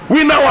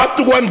 we now have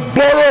to go and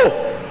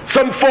borrow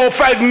some $4 or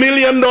 $5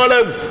 million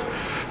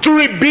to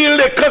rebuild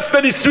the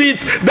custody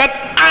suites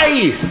that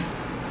I,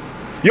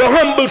 your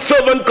humble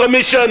servant,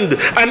 commissioned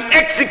and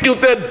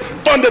executed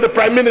under the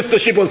Prime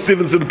Ministership of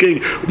Stevenson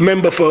King,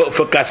 member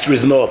for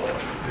Castries North.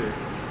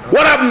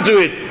 What happened to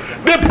it?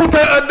 They put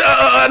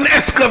an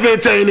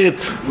excavator in it.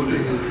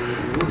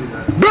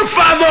 The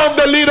father of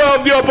the leader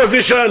of the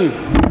opposition.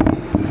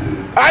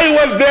 I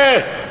was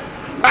there.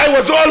 I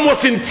was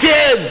almost in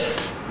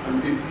tears.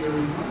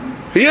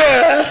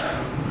 Yeah.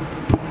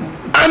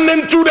 And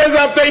then 2 days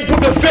after, he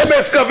put the same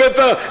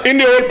excavator in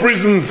the old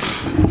prisons.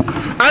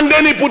 And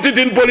then he put it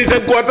in police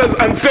headquarters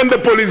and sent the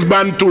police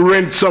band to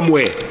rent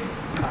somewhere.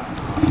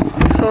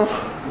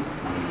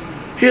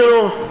 You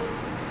know,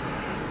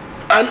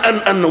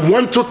 and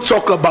want to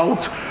talk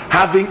about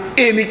having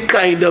any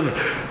kind of,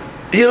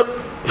 you know,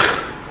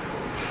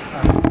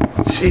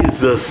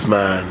 Jesus,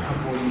 man,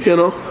 you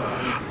know,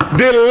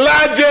 the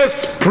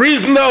largest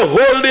prisoner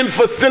holding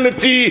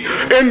facility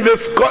in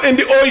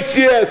the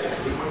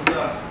OECS.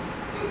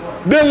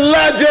 The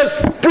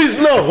largest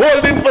prisoner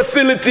holding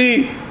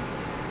facility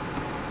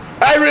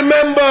I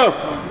remember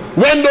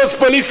when those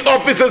police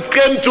officers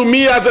came to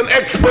me as an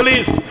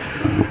ex-police,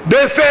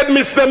 they said,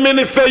 Mr.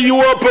 Minister, you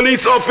are a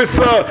police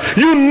officer.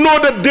 You know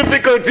the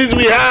difficulties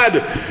we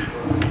had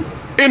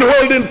in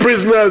holding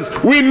prisoners.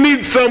 We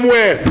need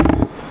somewhere.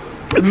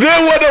 They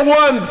were the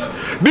ones,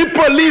 the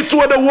police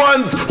were the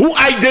ones who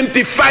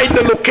identified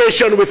the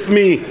location with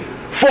me,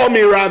 for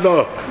me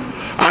rather.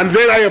 And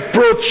then I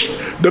approached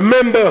the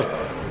member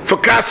for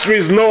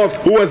Castries North,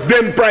 who was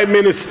then Prime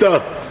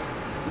Minister.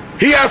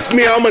 He asked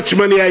me how much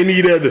money I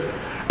needed.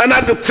 And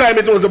at the time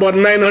it was about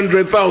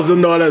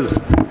 $900,000.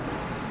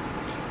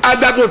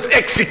 And that was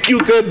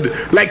executed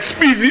like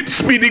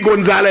Speedy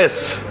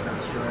Gonzales.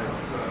 That's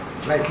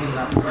right.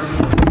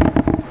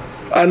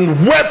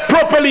 And well,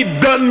 properly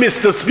done,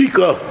 Mr.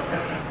 Speaker.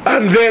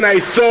 And then I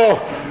saw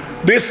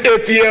this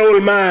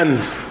 80-year-old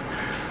man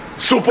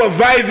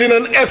supervising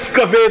an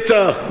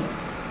excavator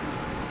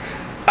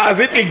as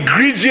it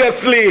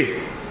egregiously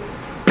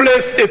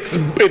placed its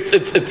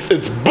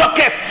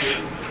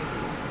bucket,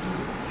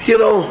 you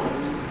know,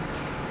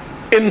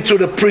 into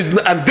the prison.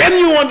 And then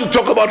you want to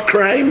talk about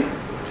crime?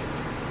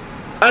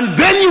 And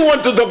then you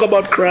want to talk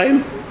about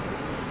crime?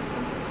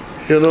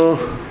 You know,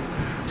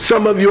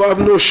 some of you have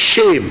no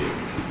shame.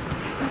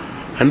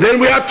 And then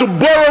we have to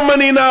borrow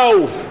money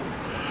now.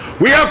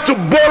 We have to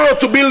borrow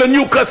to build a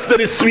new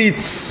custody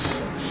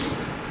suites.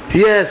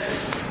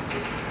 Yes.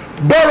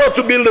 Borrow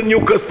to build a new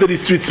custody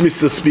suites,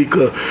 Mr.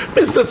 Speaker.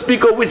 Mr.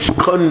 Speaker, which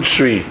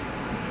country?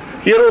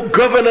 You know,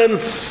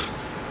 governance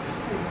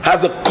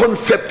has a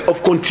concept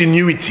of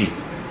continuity.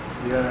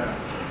 Yeah.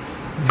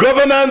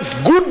 Governance,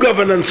 good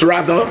governance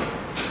rather,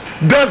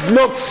 does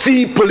not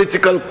see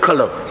political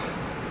color.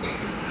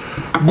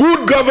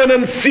 Good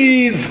governance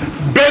sees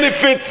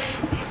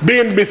benefits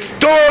being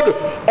bestowed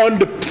on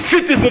the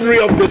citizenry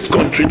of this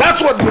country.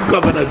 That's what good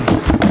governance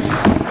does.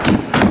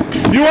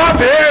 You have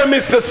here,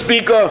 Mr.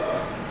 Speaker,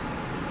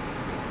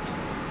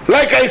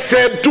 like I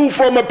said, 2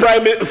 and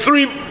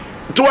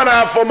a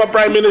half former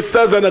prime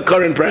ministers and a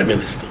current prime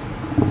minister.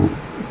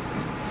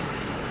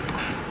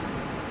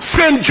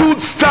 St.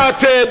 Jude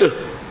started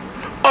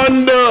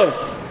under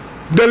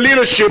the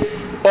leadership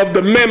of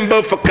the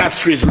member for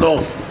Castries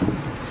North.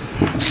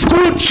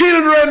 School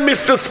children,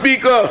 Mr.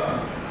 Speaker,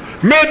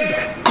 made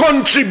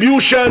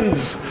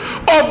contributions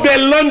of their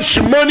lunch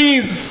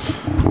monies.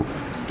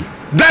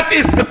 That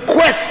is the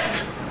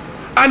quest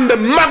and the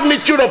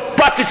magnitude of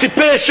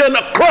participation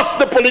across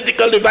the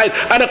political divide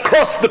and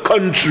across the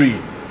country.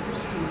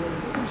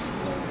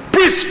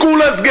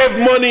 Preschoolers gave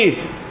money.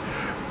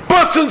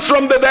 Persons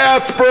from the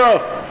diaspora,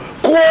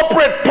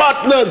 corporate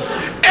partners,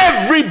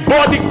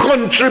 everybody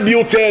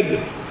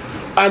contributed.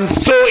 And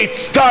so it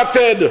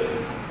started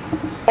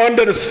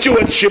under the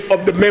stewardship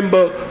of the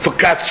member for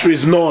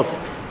Castries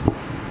North.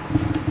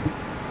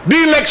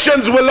 The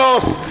elections were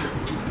lost.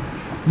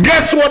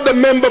 Guess what the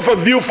member for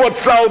Viewfort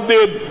South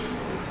did?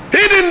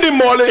 He didn't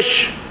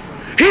demolish.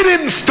 He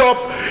didn't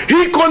stop.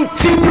 He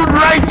continued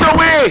right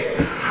away.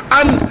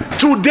 And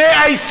today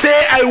I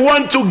say I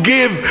want to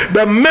give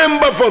the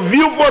member for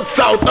Viewfort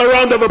South a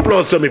round of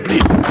applause for me,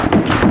 please.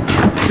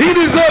 He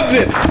deserves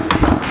it.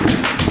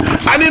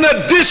 And in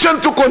addition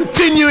to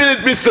continuing it,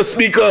 Mr.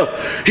 Speaker,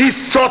 he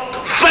sought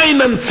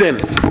financing.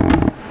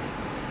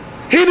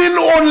 He didn't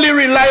only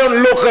rely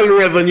on local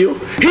revenue,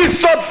 he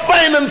sought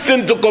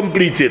financing to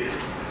complete it.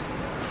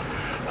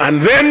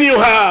 And then you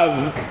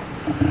have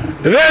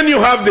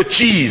the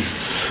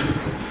cheese,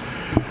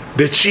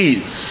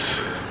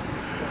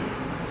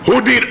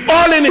 who did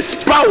all in his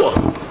power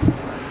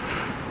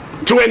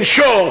to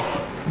ensure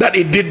that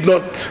it did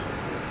not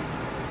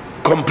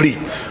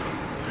complete.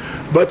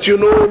 But you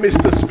know,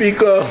 Mr.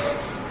 Speaker,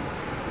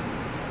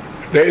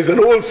 there is an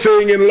old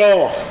saying in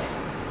law,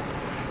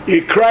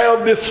 a cry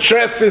of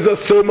distress is a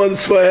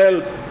summons for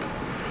help.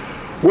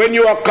 When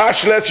you are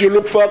cashless, you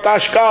look for a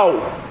cash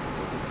cow.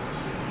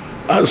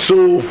 And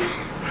so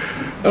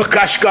a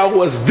cash cow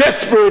was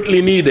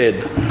desperately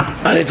needed,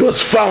 and it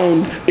was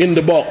found in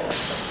the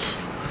box.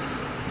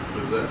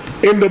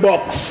 In the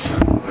box.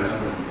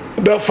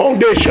 The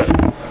foundation.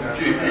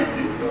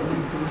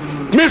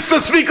 Mr.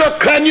 Speaker,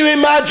 can you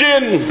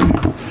imagine?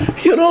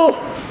 You know,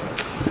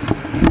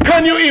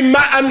 can you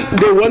imagine? And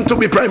they want to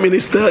be prime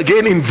minister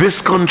again in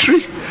this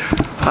country?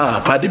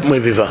 Pardon me,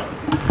 viva.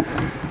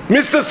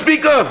 Mr.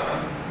 Speaker,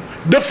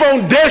 the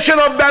foundation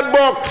of that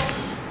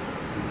box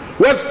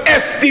was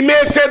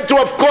estimated to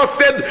have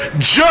costed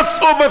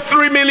just over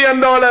 $3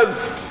 million.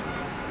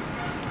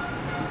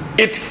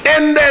 It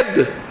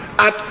ended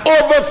at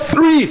over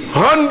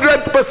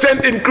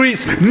 300%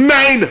 increase,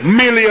 $9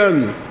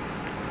 million.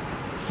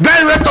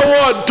 Direct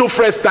award to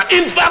Fresta.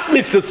 In fact,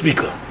 Mr.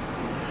 Speaker,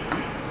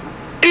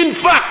 in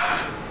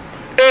fact,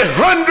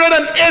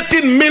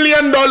 $180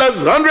 million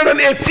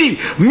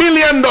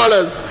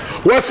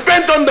was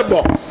spent on the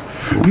box.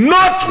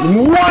 Not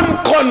one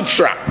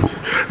contract,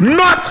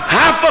 not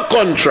half a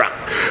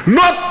contract,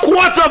 not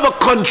quarter of a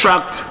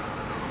contract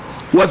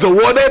was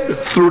awarded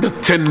through the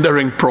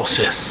tendering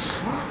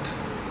process.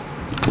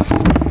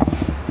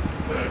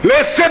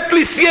 Les sept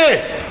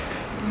lycéens,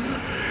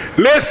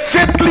 les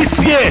 7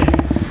 lycéens,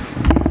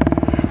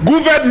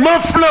 gouvernement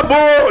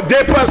flambeau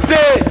dépassé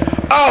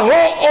à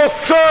haut au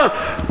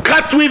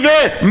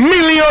 180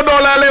 millions de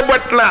dollars les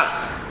boîtes là.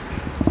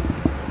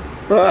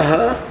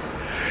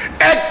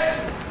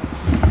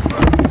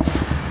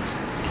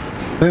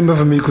 Member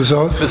for Mico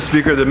South. Mr.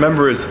 Speaker, the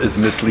member is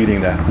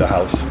misleading the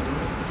House.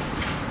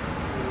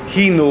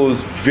 He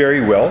knows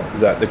very well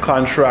that the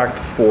contract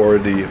for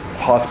the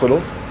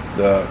hospital,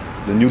 the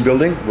new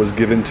building, was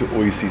given to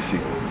OECC.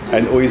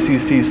 And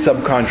OECC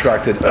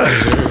subcontracted out.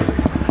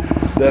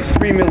 The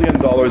 $3 million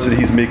that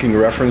he's making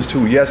reference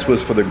to, yes,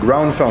 was for the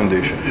ground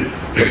foundation,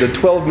 but the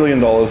 $12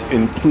 million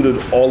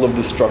included all of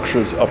the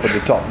structures up at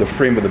the top, the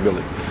frame of the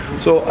building.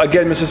 So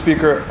again, Mr.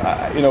 Speaker,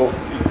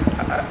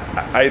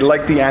 I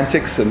like the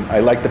antics and I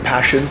like the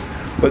passion,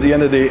 but at the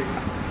end of the day,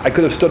 I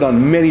could have stood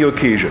on many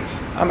occasions.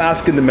 I'm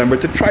asking the member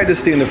to try to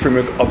stay in the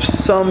framework of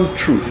some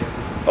truth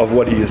of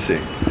what he is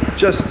saying.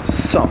 Just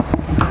some.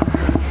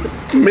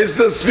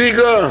 Mr.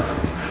 Speaker,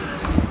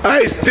 I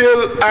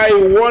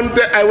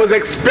was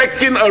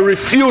expecting a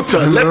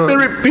refutal. Let me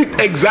repeat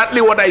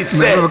exactly what I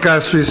said. Member for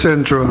Castries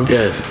Central.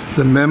 Yes.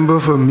 The member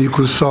for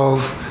Mico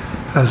South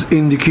has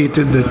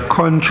indicated that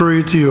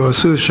contrary to your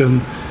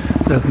assertion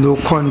that no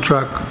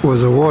contract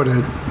was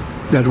awarded,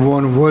 that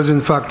one was in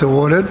fact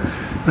awarded,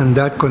 and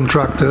that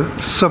contractor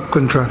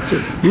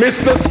subcontracted.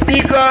 Mr.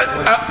 Speaker,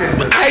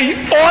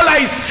 all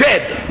I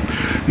said,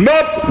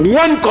 not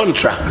one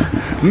contract,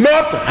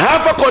 not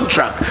half a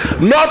contract,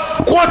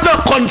 not quarter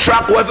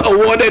contract was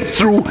awarded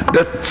through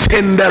the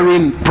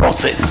tendering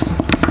process.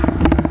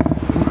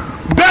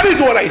 That is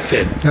what I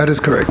said. That is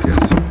correct, yes.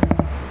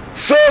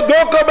 So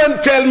don't come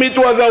and tell me it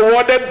was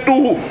awarded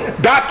to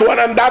that one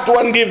and that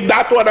one give,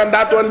 that one and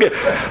that one give.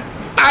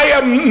 I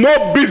am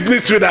no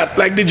business with that,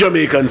 like the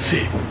Jamaicans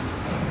say.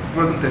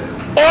 Wasn't it?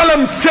 All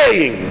I'm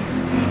saying,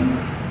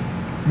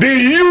 the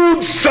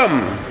huge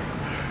sum,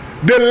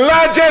 the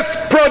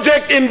largest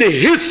project in the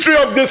history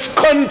of this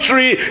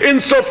country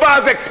insofar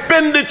as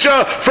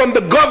expenditure from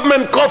the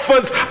government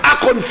coffers are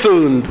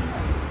concerned,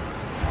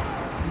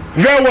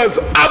 there was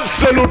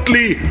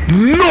absolutely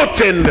no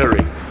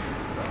tendering.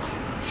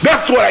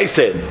 That's what I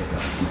said.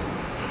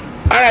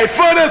 And I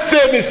further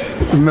say,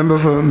 Member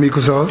for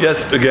Mico South.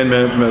 Yes, again,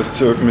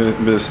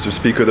 Mr.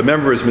 Speaker, the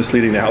member is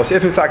misleading the House.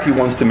 If in fact he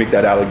wants to make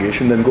that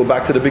allegation, then go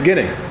back to the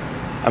beginning.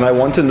 And I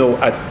want to know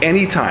at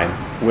any time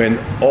when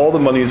all the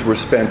monies were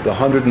spent, the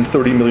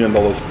 $130 million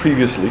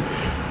previously,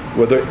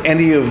 whether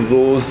any of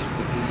those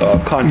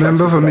contracts...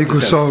 Member for Mico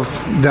South,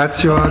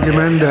 that's your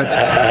argument,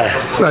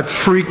 that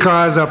free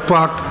cars are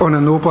parked on a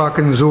no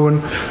parking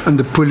zone and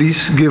the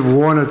police give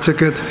one a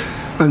ticket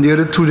and the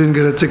other two didn't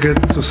get a ticket,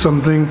 so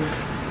something...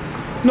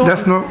 No.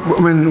 That's not,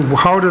 I mean,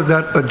 how does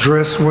that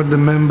address what the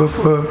member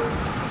for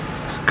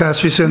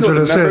Castries Central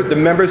has said? The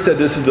member said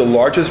this is the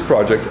largest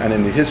project and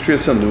in the history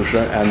of St.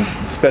 Lucia and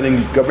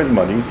spending government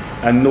money,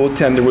 and no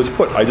tender was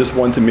put. I just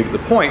want to make the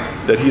point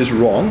that he is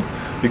wrong,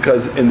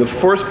 because in the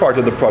first part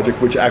of the project,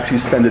 which actually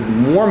spended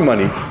more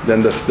money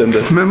than the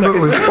member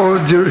with all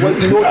due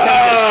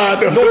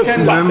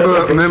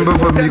member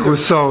for Mico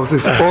South,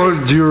 with all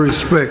due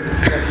respect,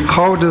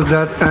 how does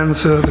that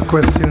answer the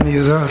question he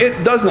has asked?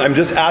 It doesn't. I'm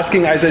just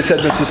asking, as I said,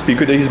 Mr.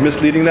 Speaker, that he's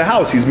misleading the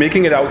House. He's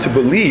making it out to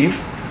believe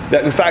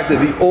that, in fact, that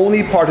the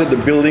only part of the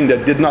building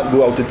that did not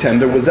go out to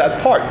tender was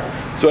that part.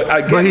 So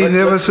again, but he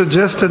never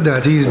suggested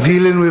that. He's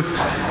dealing with...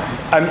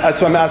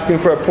 So I'm asking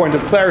for a point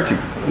of clarity.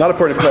 Not a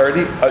point of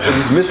clarity.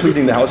 He's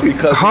misleading the House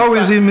because... How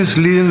is he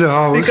misleading the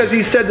House? Because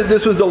he said that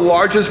this was the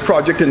largest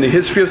project in the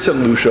history of St.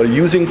 Lucia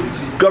using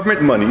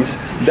government monies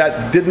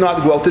that did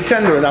not go out to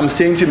tender. And I'm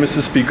saying to you,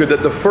 Mr. Speaker,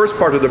 that the first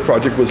part of the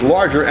project was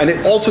larger and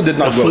it also did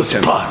not go out to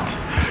tender. Part.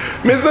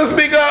 Mr.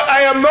 Speaker,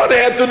 I am not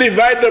here to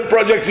divide the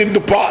projects into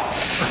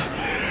parts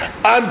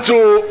and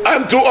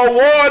to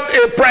award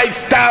a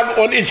price tag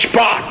on each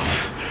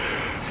part.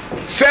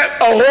 A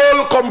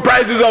whole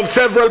comprises of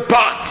several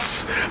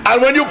parts,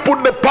 and when you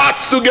put the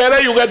parts together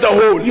you get a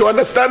whole. You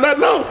understand that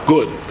now?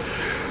 Good.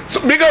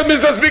 So because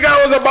Mr. Speaker,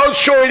 I was about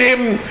showing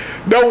him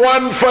the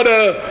one for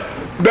the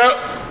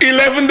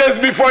 11 days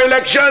before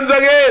elections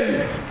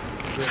again.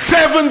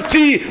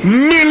 $70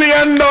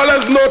 million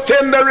no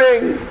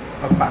tendering.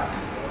 A part.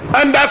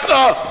 And that's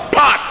a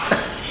part.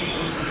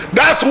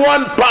 That's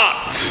one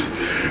part.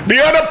 The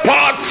other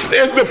part is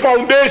the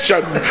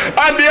foundation,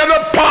 and the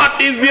other part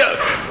is the...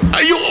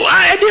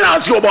 I didn't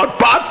ask you about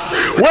parts.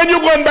 When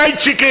you go and buy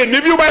chicken,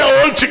 if you buy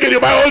a whole chicken, you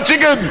buy a whole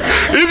chicken.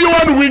 If you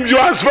want wings, you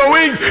ask for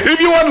wings. If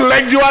you want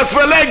legs, you ask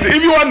for legs.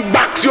 If you want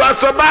backs, you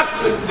ask for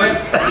backs. If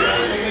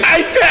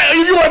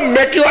you want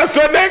neck, you ask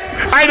for neck.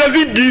 I does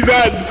it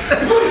gizzard.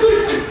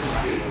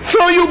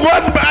 So you go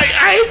and buy.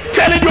 I ain't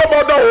telling you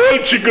about the whole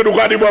chicken. You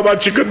can't about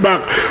chicken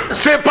back.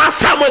 C'est pas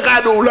ça moi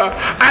kadula.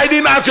 I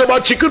didn't ask you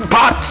about chicken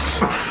parts.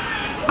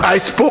 I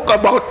spoke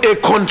about a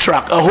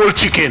contract, a whole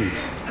chicken.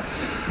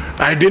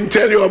 I didn't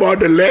tell you about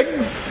the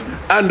legs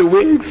and the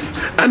wings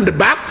and the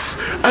backs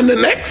and the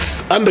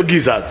necks and the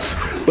gizzards.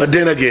 But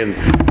then again,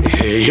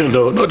 You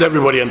know, not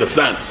everybody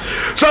understands.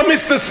 So,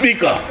 Mr.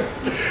 Speaker,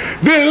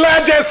 the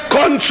largest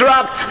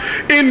contract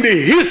in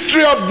the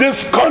history of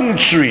this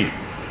country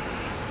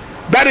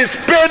that is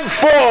paid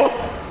for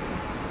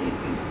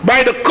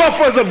by the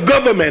coffers of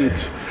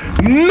government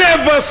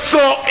never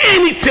saw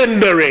any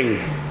tendering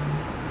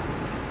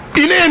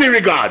in any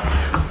regard.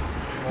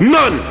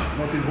 None.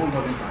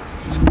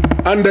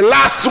 And the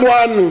last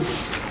one,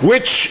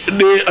 which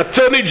the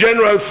Attorney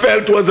General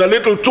felt was a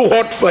little too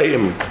hot for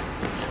him,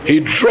 he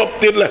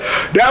dropped it.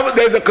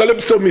 There's a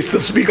calypso,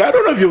 Mr. Speaker. I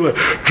don't know if you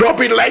drop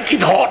it like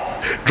it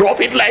hot. Drop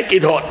it like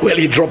it hot. Well,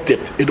 he dropped it.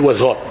 It was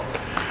hot.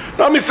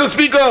 Now, Mr.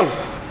 Speaker,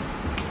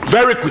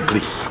 very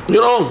quickly, you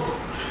know,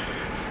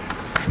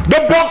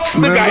 the box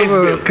the guys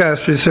built.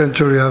 Castry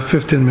Central, you have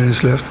 15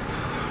 minutes left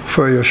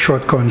for your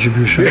short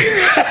contribution.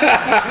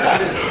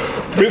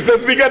 Mr.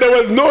 Speaker, there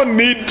was no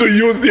need to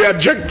use the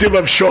adjective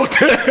of short.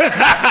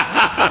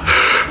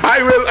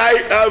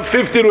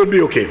 15 would be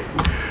okay.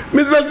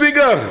 Mr.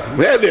 Speaker,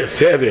 hear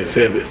this.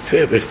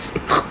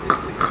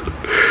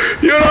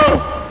 You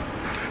know,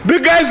 the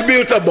guys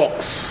built a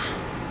box.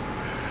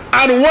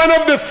 And one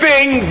of the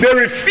things they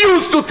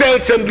refused to tell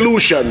St.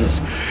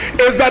 Lucians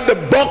is that the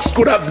box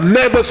could have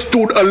never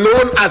stood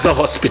alone as a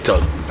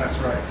hospital. That's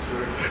right.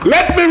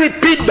 Let me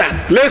repeat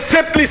that.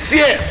 Laissez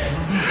plissier.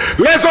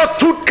 Les autres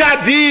tout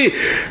cas dit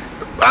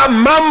a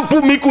mam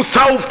pour miku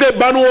saoufte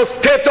banu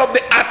state of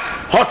the art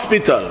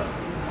hospital.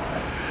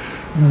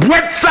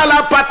 Bouet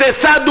sala pate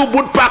sa du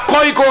bout pa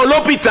koy ko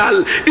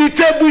l'hôpital,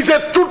 ite brise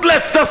toutes les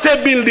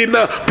station building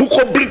pour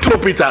complete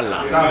l'hôpital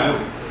là.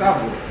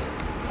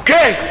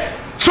 Okay?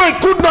 So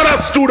it could not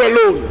have stood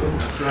alone.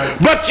 Right.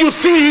 But you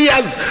see, he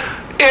has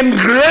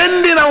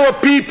ingrained in our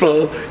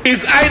people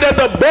is either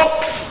the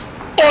box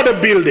or the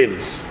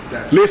buildings.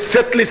 Les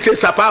settlers say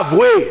ça pas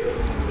vrai.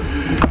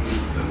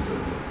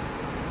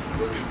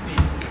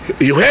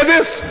 You hear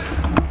this?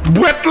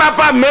 Bouet la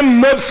pa même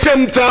nerve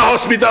center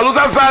hospital. Vous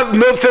savez ça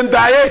nerve center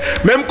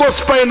même ko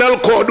spinal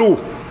cord.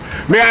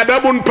 Mais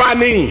adabun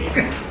pani.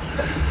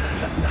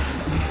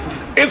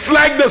 It's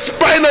like the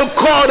spinal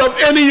cord of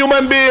any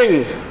human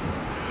being.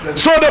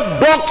 So the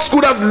box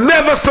could have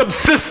never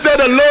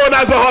subsisted alone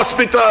as a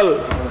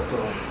hospital.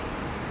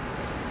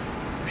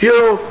 You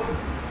know,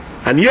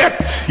 and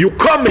yet you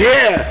come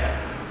here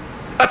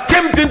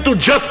attempting to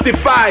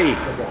justify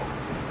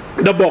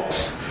the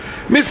box.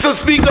 Mr.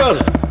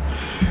 Speaker,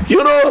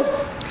 you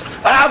know,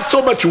 I have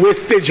so much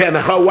wastage and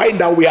why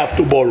now we have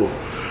to borrow.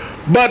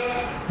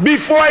 But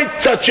before I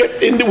touch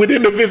it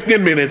within the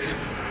 15 minutes,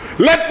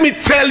 let me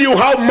tell you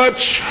how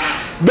much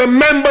the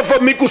member for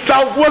Miku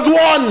South was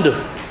warned.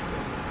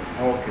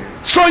 Okay.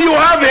 So you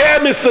have here,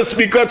 Mr.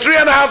 Speaker,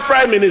 3.5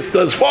 prime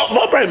ministers, four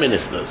prime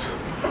ministers,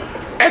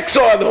 ex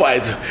or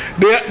otherwise.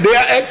 They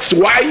are ex,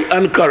 Y,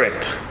 and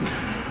current.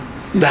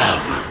 Now,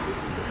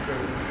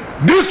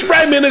 this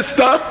prime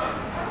minister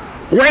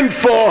went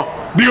for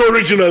the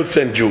original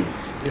St. Jude.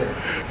 Yeah.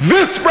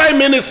 This prime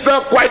minister,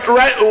 quite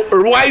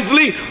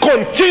wisely,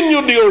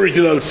 continued the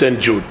original St.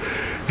 Jude.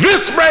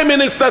 This prime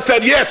minister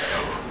said, yes,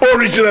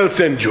 original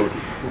St. Jude.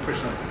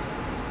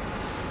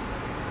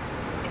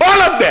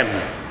 All of them.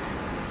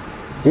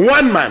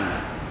 One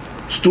man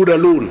stood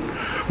alone.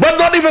 But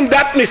not even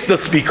that, Mr.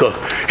 Speaker.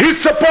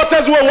 His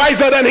supporters were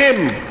wiser than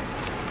him.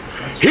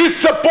 His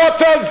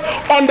supporters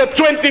on the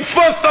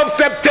 21st of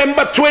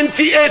September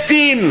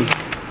 2018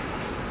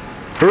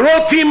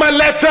 wrote him a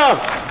letter.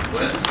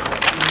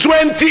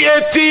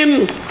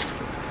 2018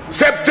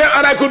 September,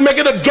 and I could make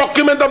it a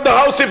document of the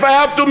House if I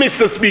have to,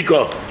 Mr.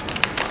 Speaker.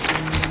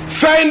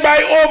 Signed by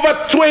over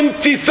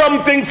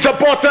 20-something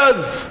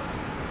supporters,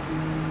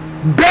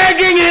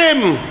 begging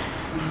him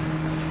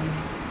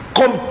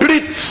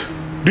complete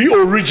the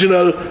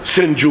original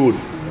St. Jude.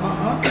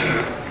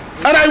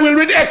 And I will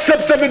read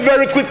excerpts of it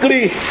very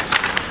quickly.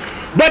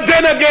 But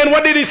then again,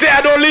 what did he say?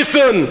 I don't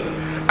listen.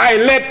 I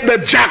let the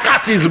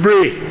jackasses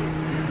bray.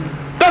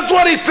 That's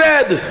what he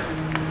said.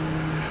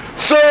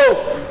 So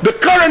the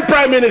current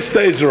prime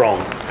minister is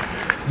wrong.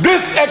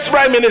 This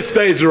ex-prime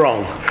minister is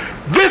wrong.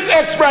 This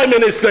ex-prime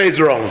minister is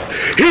wrong.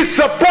 His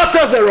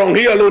supporters are wrong.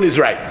 He alone is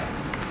right.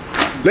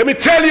 Let me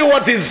tell you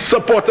what his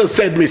supporters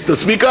said, Mr.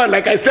 Speaker.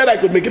 Like I said, I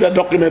could make it a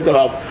document to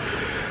have.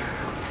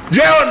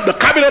 The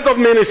Cabinet of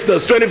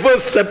Ministers, 21st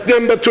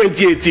September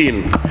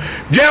 2018.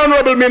 Dear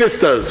Honorable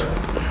Ministers,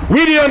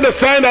 we, the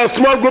undersigned, are a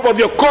small group of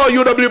your core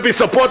UWP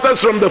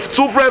supporters from the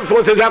Soufrière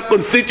Fosséjac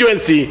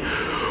constituency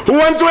who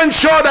want to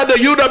ensure that the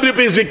UWP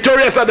is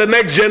victorious at the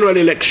next general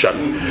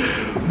election.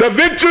 The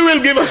victory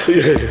will give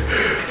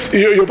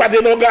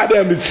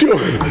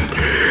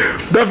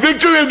the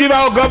victory will give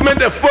our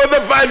government a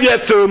further 5-year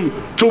term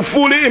to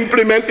fully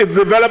implement its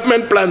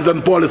development plans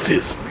and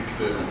policies.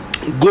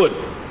 Good.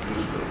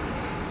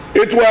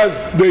 It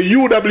was the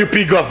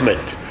UWP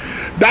government.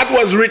 That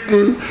was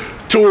written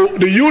to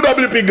the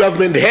UWP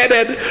government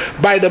headed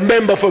by the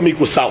member for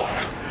Miku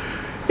South.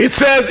 It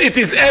says it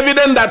is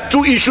evident that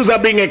two issues are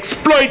being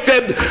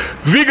exploited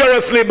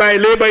vigorously by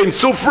labor in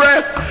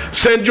Soufrière,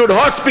 St. Jude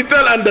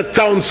Hospital and the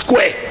town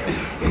square,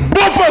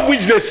 both of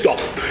which they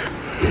stopped.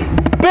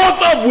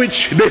 both of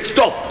which they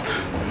stopped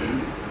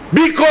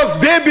because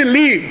they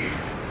believe.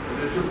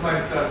 They took my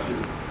statue.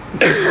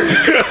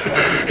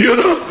 you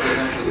know,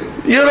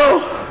 you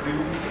know,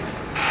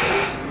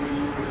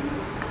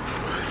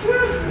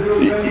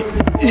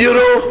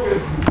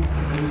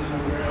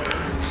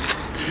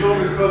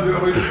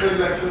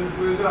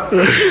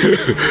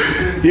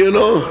 you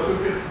know,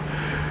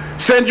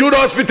 St. Jude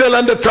Hospital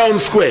and the town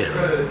square.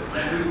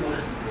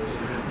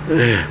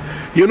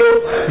 You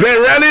know,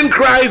 the rallying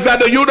cries that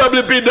the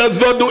UWP does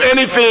not do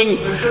anything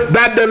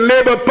that the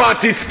Labour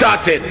Party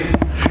started.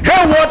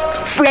 Hear what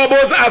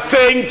Flabos are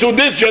saying to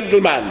this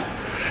gentleman,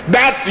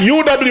 that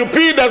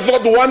UWP does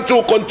not want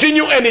to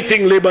continue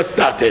anything Labour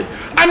started.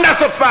 And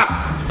that's a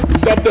fact.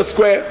 Stop the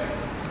square,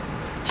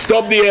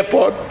 stop the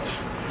airport,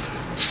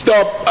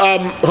 stop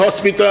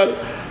hospital,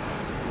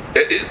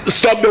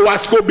 stop the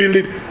Wasco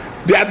building,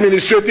 the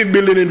administrative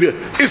building in here.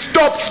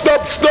 Stop.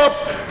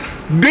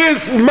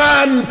 This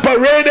man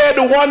paraded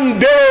one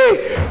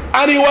day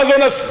and he was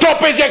on a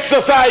stoppage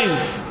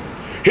exercise.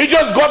 He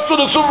just got to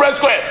the Super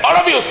Square. All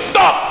of you,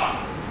 stop!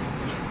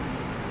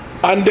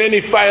 And then he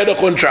fired a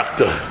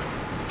contractor.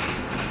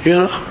 You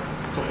know?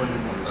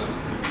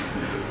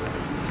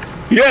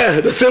 Yeah,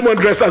 the same one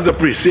dressed as a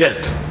priest,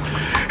 yes.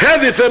 Here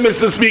they say,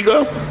 Mr.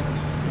 Speaker,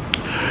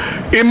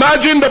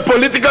 imagine the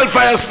political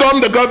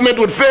firestorm the government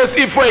would face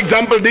if, for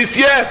example, this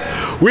year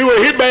we were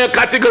hit by a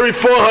Category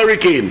 4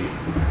 hurricane.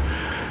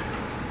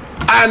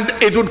 And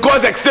it would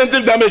cause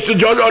extensive damage to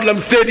George Odlum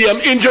Stadium,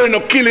 injuring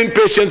or killing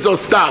patients or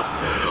staff,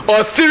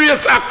 or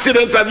serious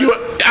accidents at the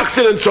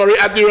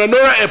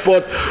Ranora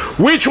Airport,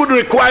 which would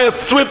require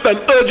swift and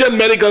urgent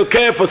medical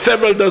care for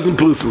several dozen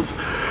persons.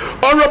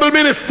 Honorable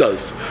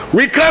Ministers,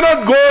 we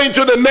cannot go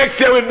into the next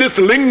year with these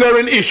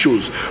lingering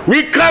issues.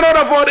 We cannot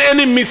afford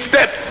any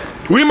missteps.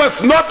 We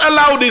must not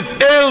allow these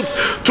ills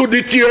to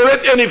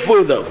deteriorate any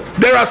further.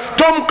 There are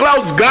storm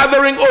clouds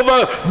gathering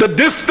over the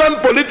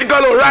distant political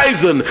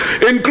horizon,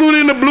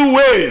 including the blue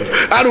wave,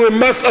 and we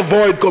must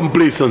avoid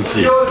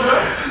complacency.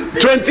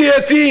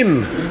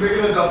 2018.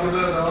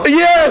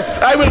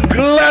 Yes, I will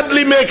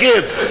gladly make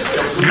it.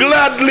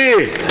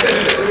 Gladly.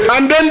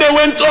 And then they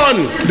went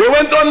on,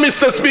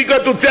 Mr. Speaker,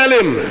 to tell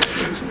him,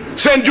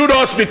 St. Jude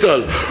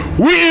Hospital,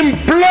 we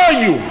implore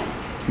you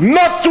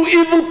not to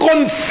even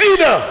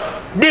consider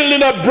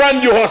building a brand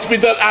new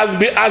hospital as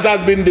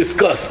has been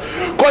discussed.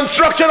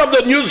 Construction of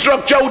the new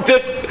structure will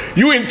take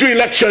you into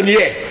election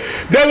year.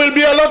 There will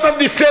be a lot of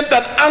dissent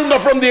and anger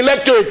from the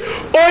electorate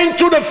owing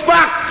to the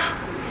fact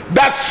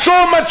that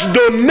so much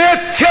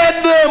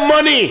donated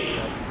money,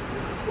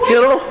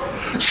 you know,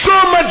 so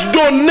much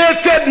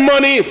donated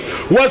money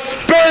was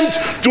spent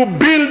to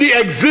build the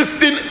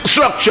existing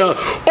structure,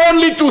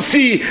 only to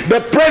see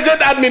the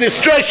present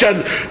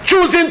administration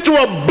choosing to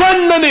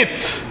abandon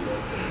it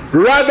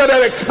rather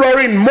than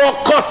exploring more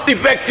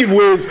cost-effective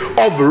ways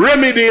of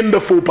remedying the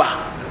faux pas.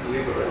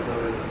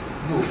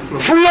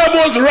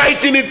 Flabo's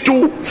writing it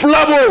to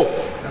Flabo.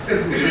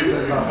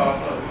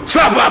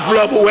 Sapa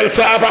Flabo. Well,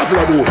 Sapa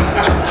Flabo.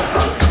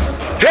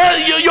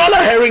 Hey, y'all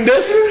are hearing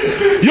this?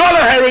 Y'all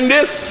are hearing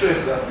this?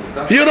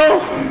 You know?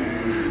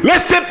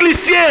 Les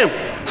techniciens,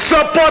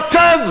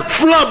 supporters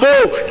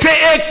Flabo, te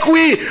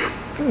écrit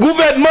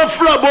gouvernement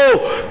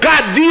Flabo,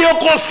 qu'a dit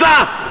comme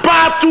ça,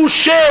 pas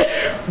toucher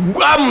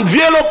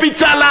vieux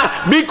l'hôpital là,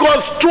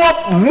 because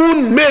trop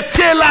moun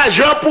mette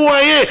l'argent pour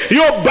rien,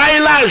 yo buy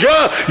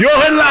l'argent, yo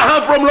rend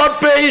l'argent from l'autre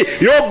pays,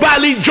 yo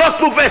bali just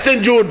pour faire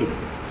St. Jude.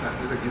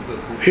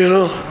 You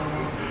know?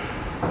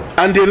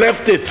 And they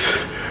left it.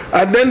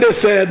 And then they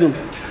said,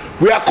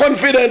 we are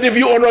confident if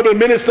you honorable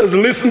ministers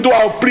listen to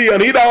our plea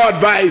and heed our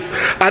advice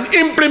and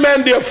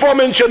implement the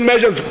aforementioned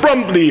measures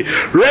promptly,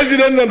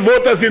 residents and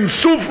voters in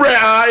Soufre,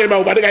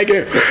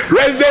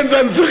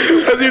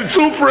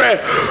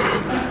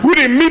 would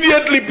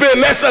immediately pay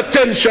less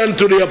attention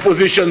to the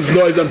opposition's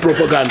noise and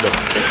propaganda.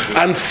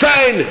 And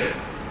sign,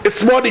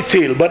 it's more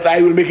detailed, but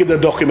I will make it a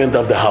document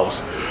of the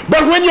House.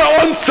 But when your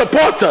own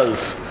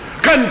supporters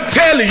can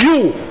tell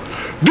you,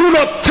 do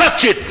not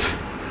touch it,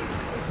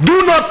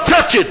 do not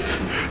touch it.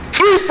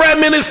 3 prime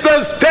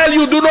ministers tell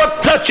you do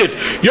not touch it.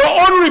 Your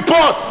own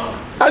report.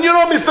 And you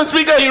know, Mr.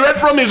 Speaker, he read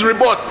from his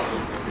report.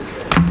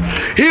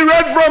 He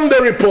read from the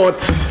report,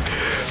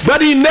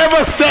 but he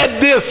never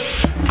said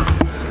this.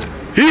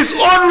 His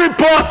own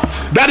report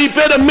that he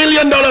paid $1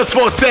 million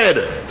for said,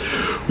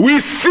 we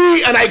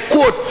see, and I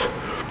quote,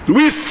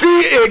 we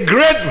see a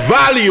great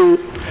value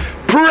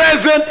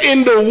present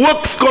in the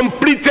works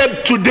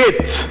completed to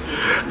date,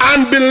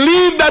 and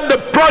believe that the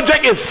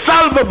project is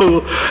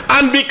solvable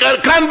and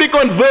can be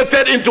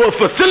converted into a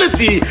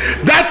facility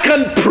that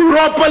can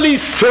properly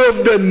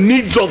serve the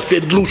needs of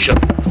St. Lucia.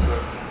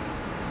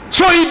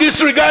 So he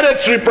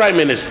disregarded 3 prime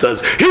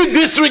ministers. He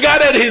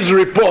disregarded his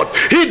report.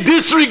 He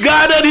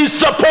disregarded his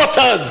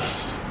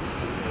supporters.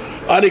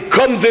 And he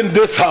comes in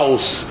this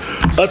house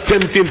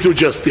attempting to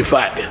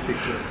justify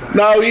it.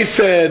 Now he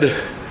said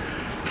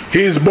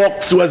his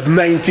box was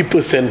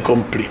 90%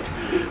 complete.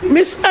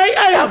 Miss,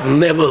 I have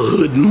never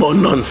heard more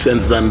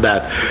nonsense than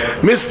that.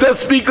 Mr.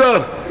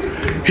 Speaker,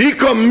 he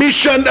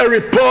commissioned a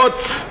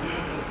report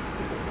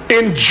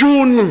in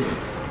June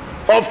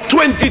of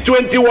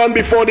 2021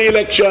 before the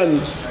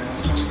elections.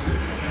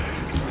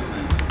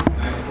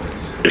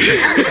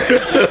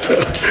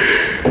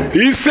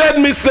 He said,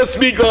 Mr.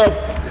 Speaker,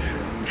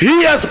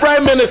 he as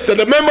Prime Minister,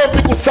 the member of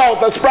Biku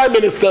South as Prime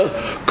Minister,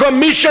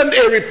 commissioned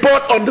a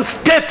report on the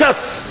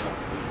status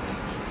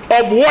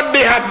of what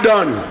they had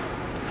done.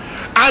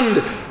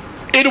 And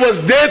it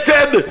was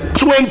dated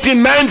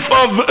 29th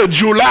of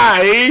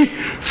July,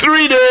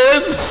 3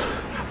 days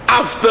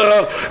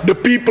after the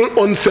people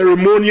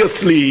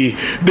unceremoniously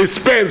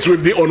dispensed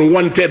with the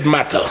unwanted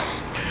matter.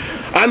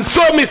 And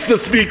so, Mr.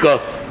 Speaker,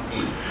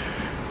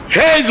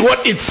 here is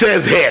what it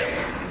says here.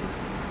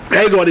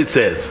 Here's what it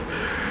says.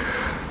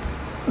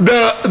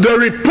 The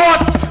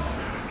report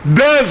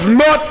does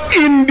not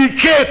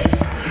indicate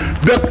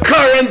the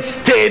current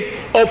state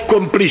of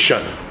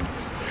completion.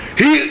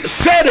 He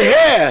said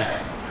here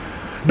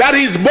that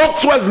his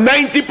box was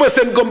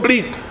 90%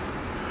 complete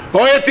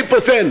or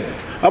 80%.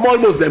 I'm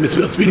almost there,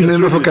 Mr. Speaker.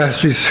 Member for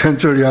Castries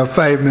Central, you have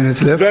 5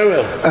 minutes left. Very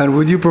well. And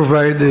would you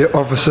provide the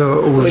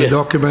officer with the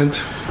document?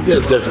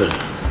 Yes, definitely.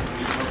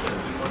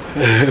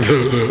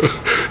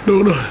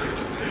 No.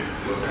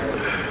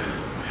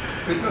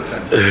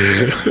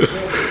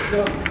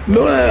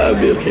 No, I'll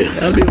be okay.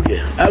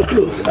 I'll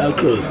close.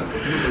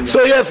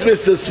 So yes,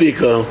 Mr.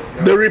 Speaker,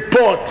 the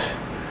report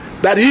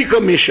that he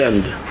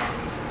commissioned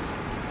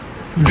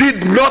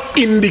did not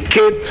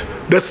indicate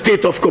the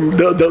state of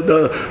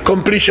the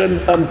completion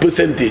and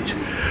percentage.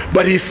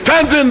 But he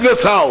stands in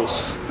this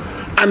house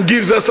and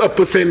gives us a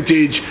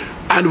percentage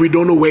and we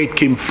don't know where it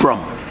came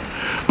from.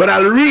 But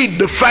I'll read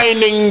the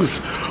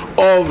findings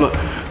of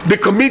the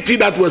committee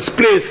that was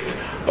placed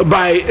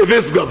by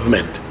this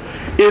government.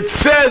 It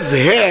says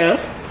here,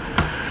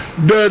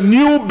 the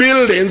new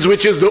buildings,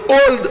 which is the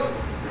old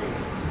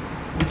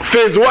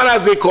phase 1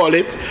 as they call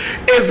it,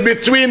 is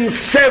between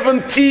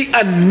 70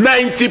 and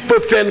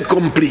 90%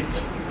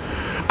 complete.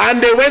 And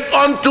they went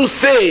on to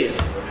say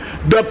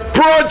the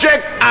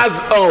project as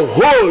a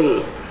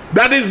whole,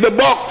 that is the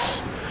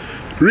box,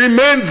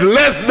 remains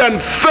less than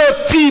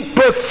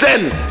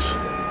 30%.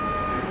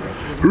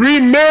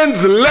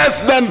 Remains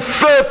less than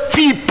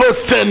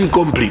 30%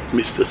 complete,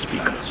 Mr.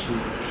 Speaker.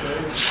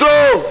 So,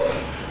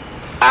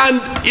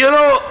 and you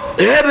know,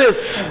 here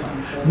is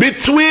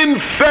between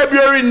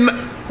February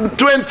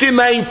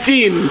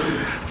 2019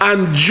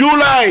 and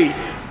July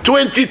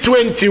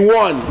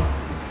 2021,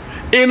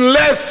 in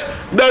less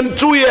than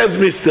 2 years,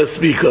 Mr.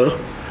 Speaker,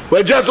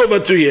 well, just over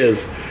 2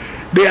 years,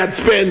 they had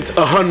spent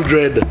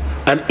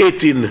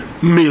 $118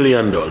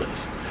 million.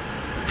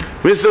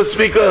 Mr.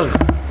 Speaker,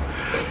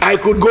 I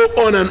could go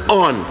on and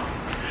on,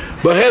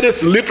 but here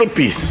is little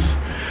piece.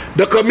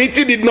 The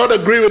committee did not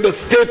agree with the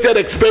stated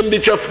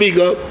expenditure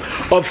figure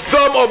of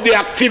some of the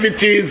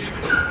activities,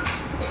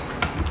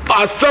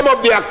 as some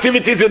of the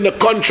activities in the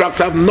contracts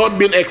have not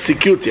been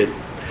executed.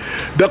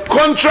 The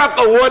contract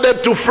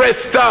awarded to Fresh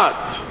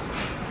Start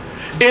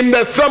in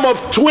the sum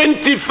of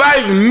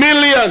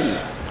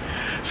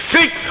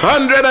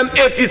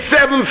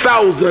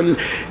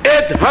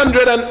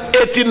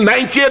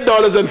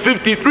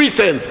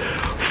 $25,687,898.53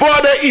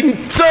 for the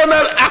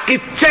internal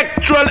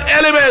architectural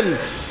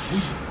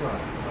elements.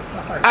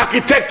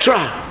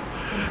 Architecture.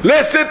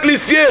 Laissez-les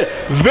ici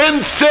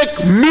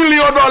 $25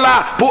 millions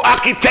pour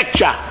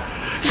architecture.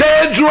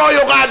 C'est draw,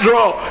 you got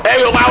draw, et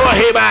you got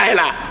heba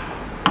là.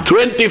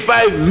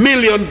 25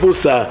 million pour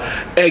ça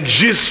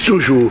existe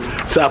toujours,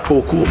 ça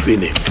beaucoup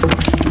fini.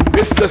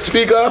 Mr.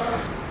 Speaker,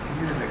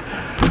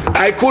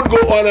 I could go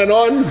on and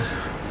on,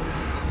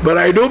 but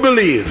I do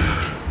believe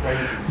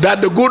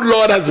that the good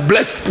Lord has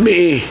blessed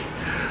me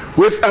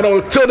with an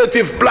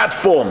alternative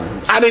platform,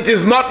 and it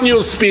is not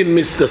New Spin,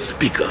 Mr.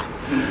 Speaker.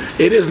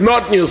 It is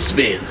not New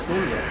Spin.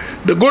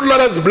 The good Lord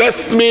has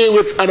blessed me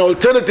with an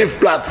alternative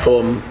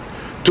platform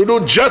to do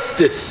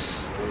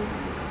justice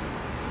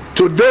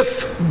to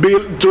this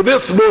bill, to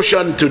this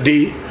motion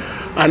today.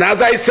 And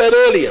as I said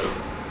earlier,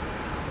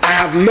 I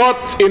have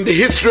not in the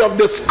history of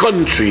this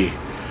country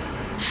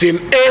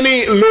seen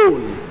any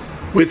loan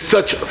with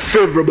such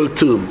favorable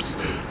terms.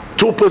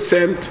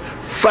 2%,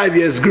 5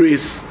 years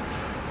grace,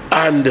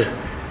 and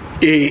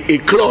a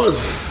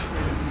clause,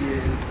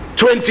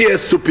 20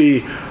 years to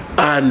pay,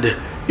 and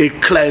a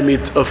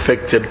climate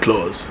affected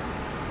clause.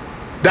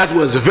 That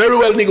was very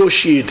well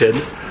negotiated.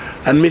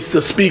 And Mr.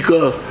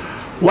 Speaker,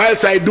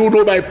 whilst I do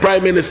know my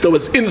Prime Minister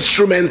was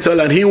instrumental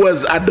and he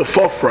was at the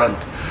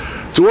forefront,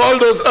 to all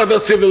those other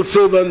civil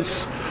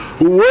servants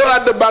who were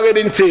at the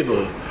bargaining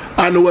table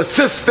and who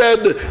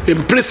assisted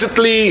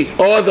implicitly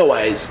or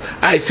otherwise,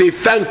 I say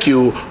thank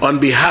you on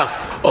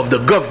behalf of the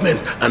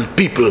government and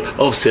people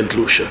of St.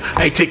 Lucia.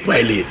 I take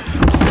my leave.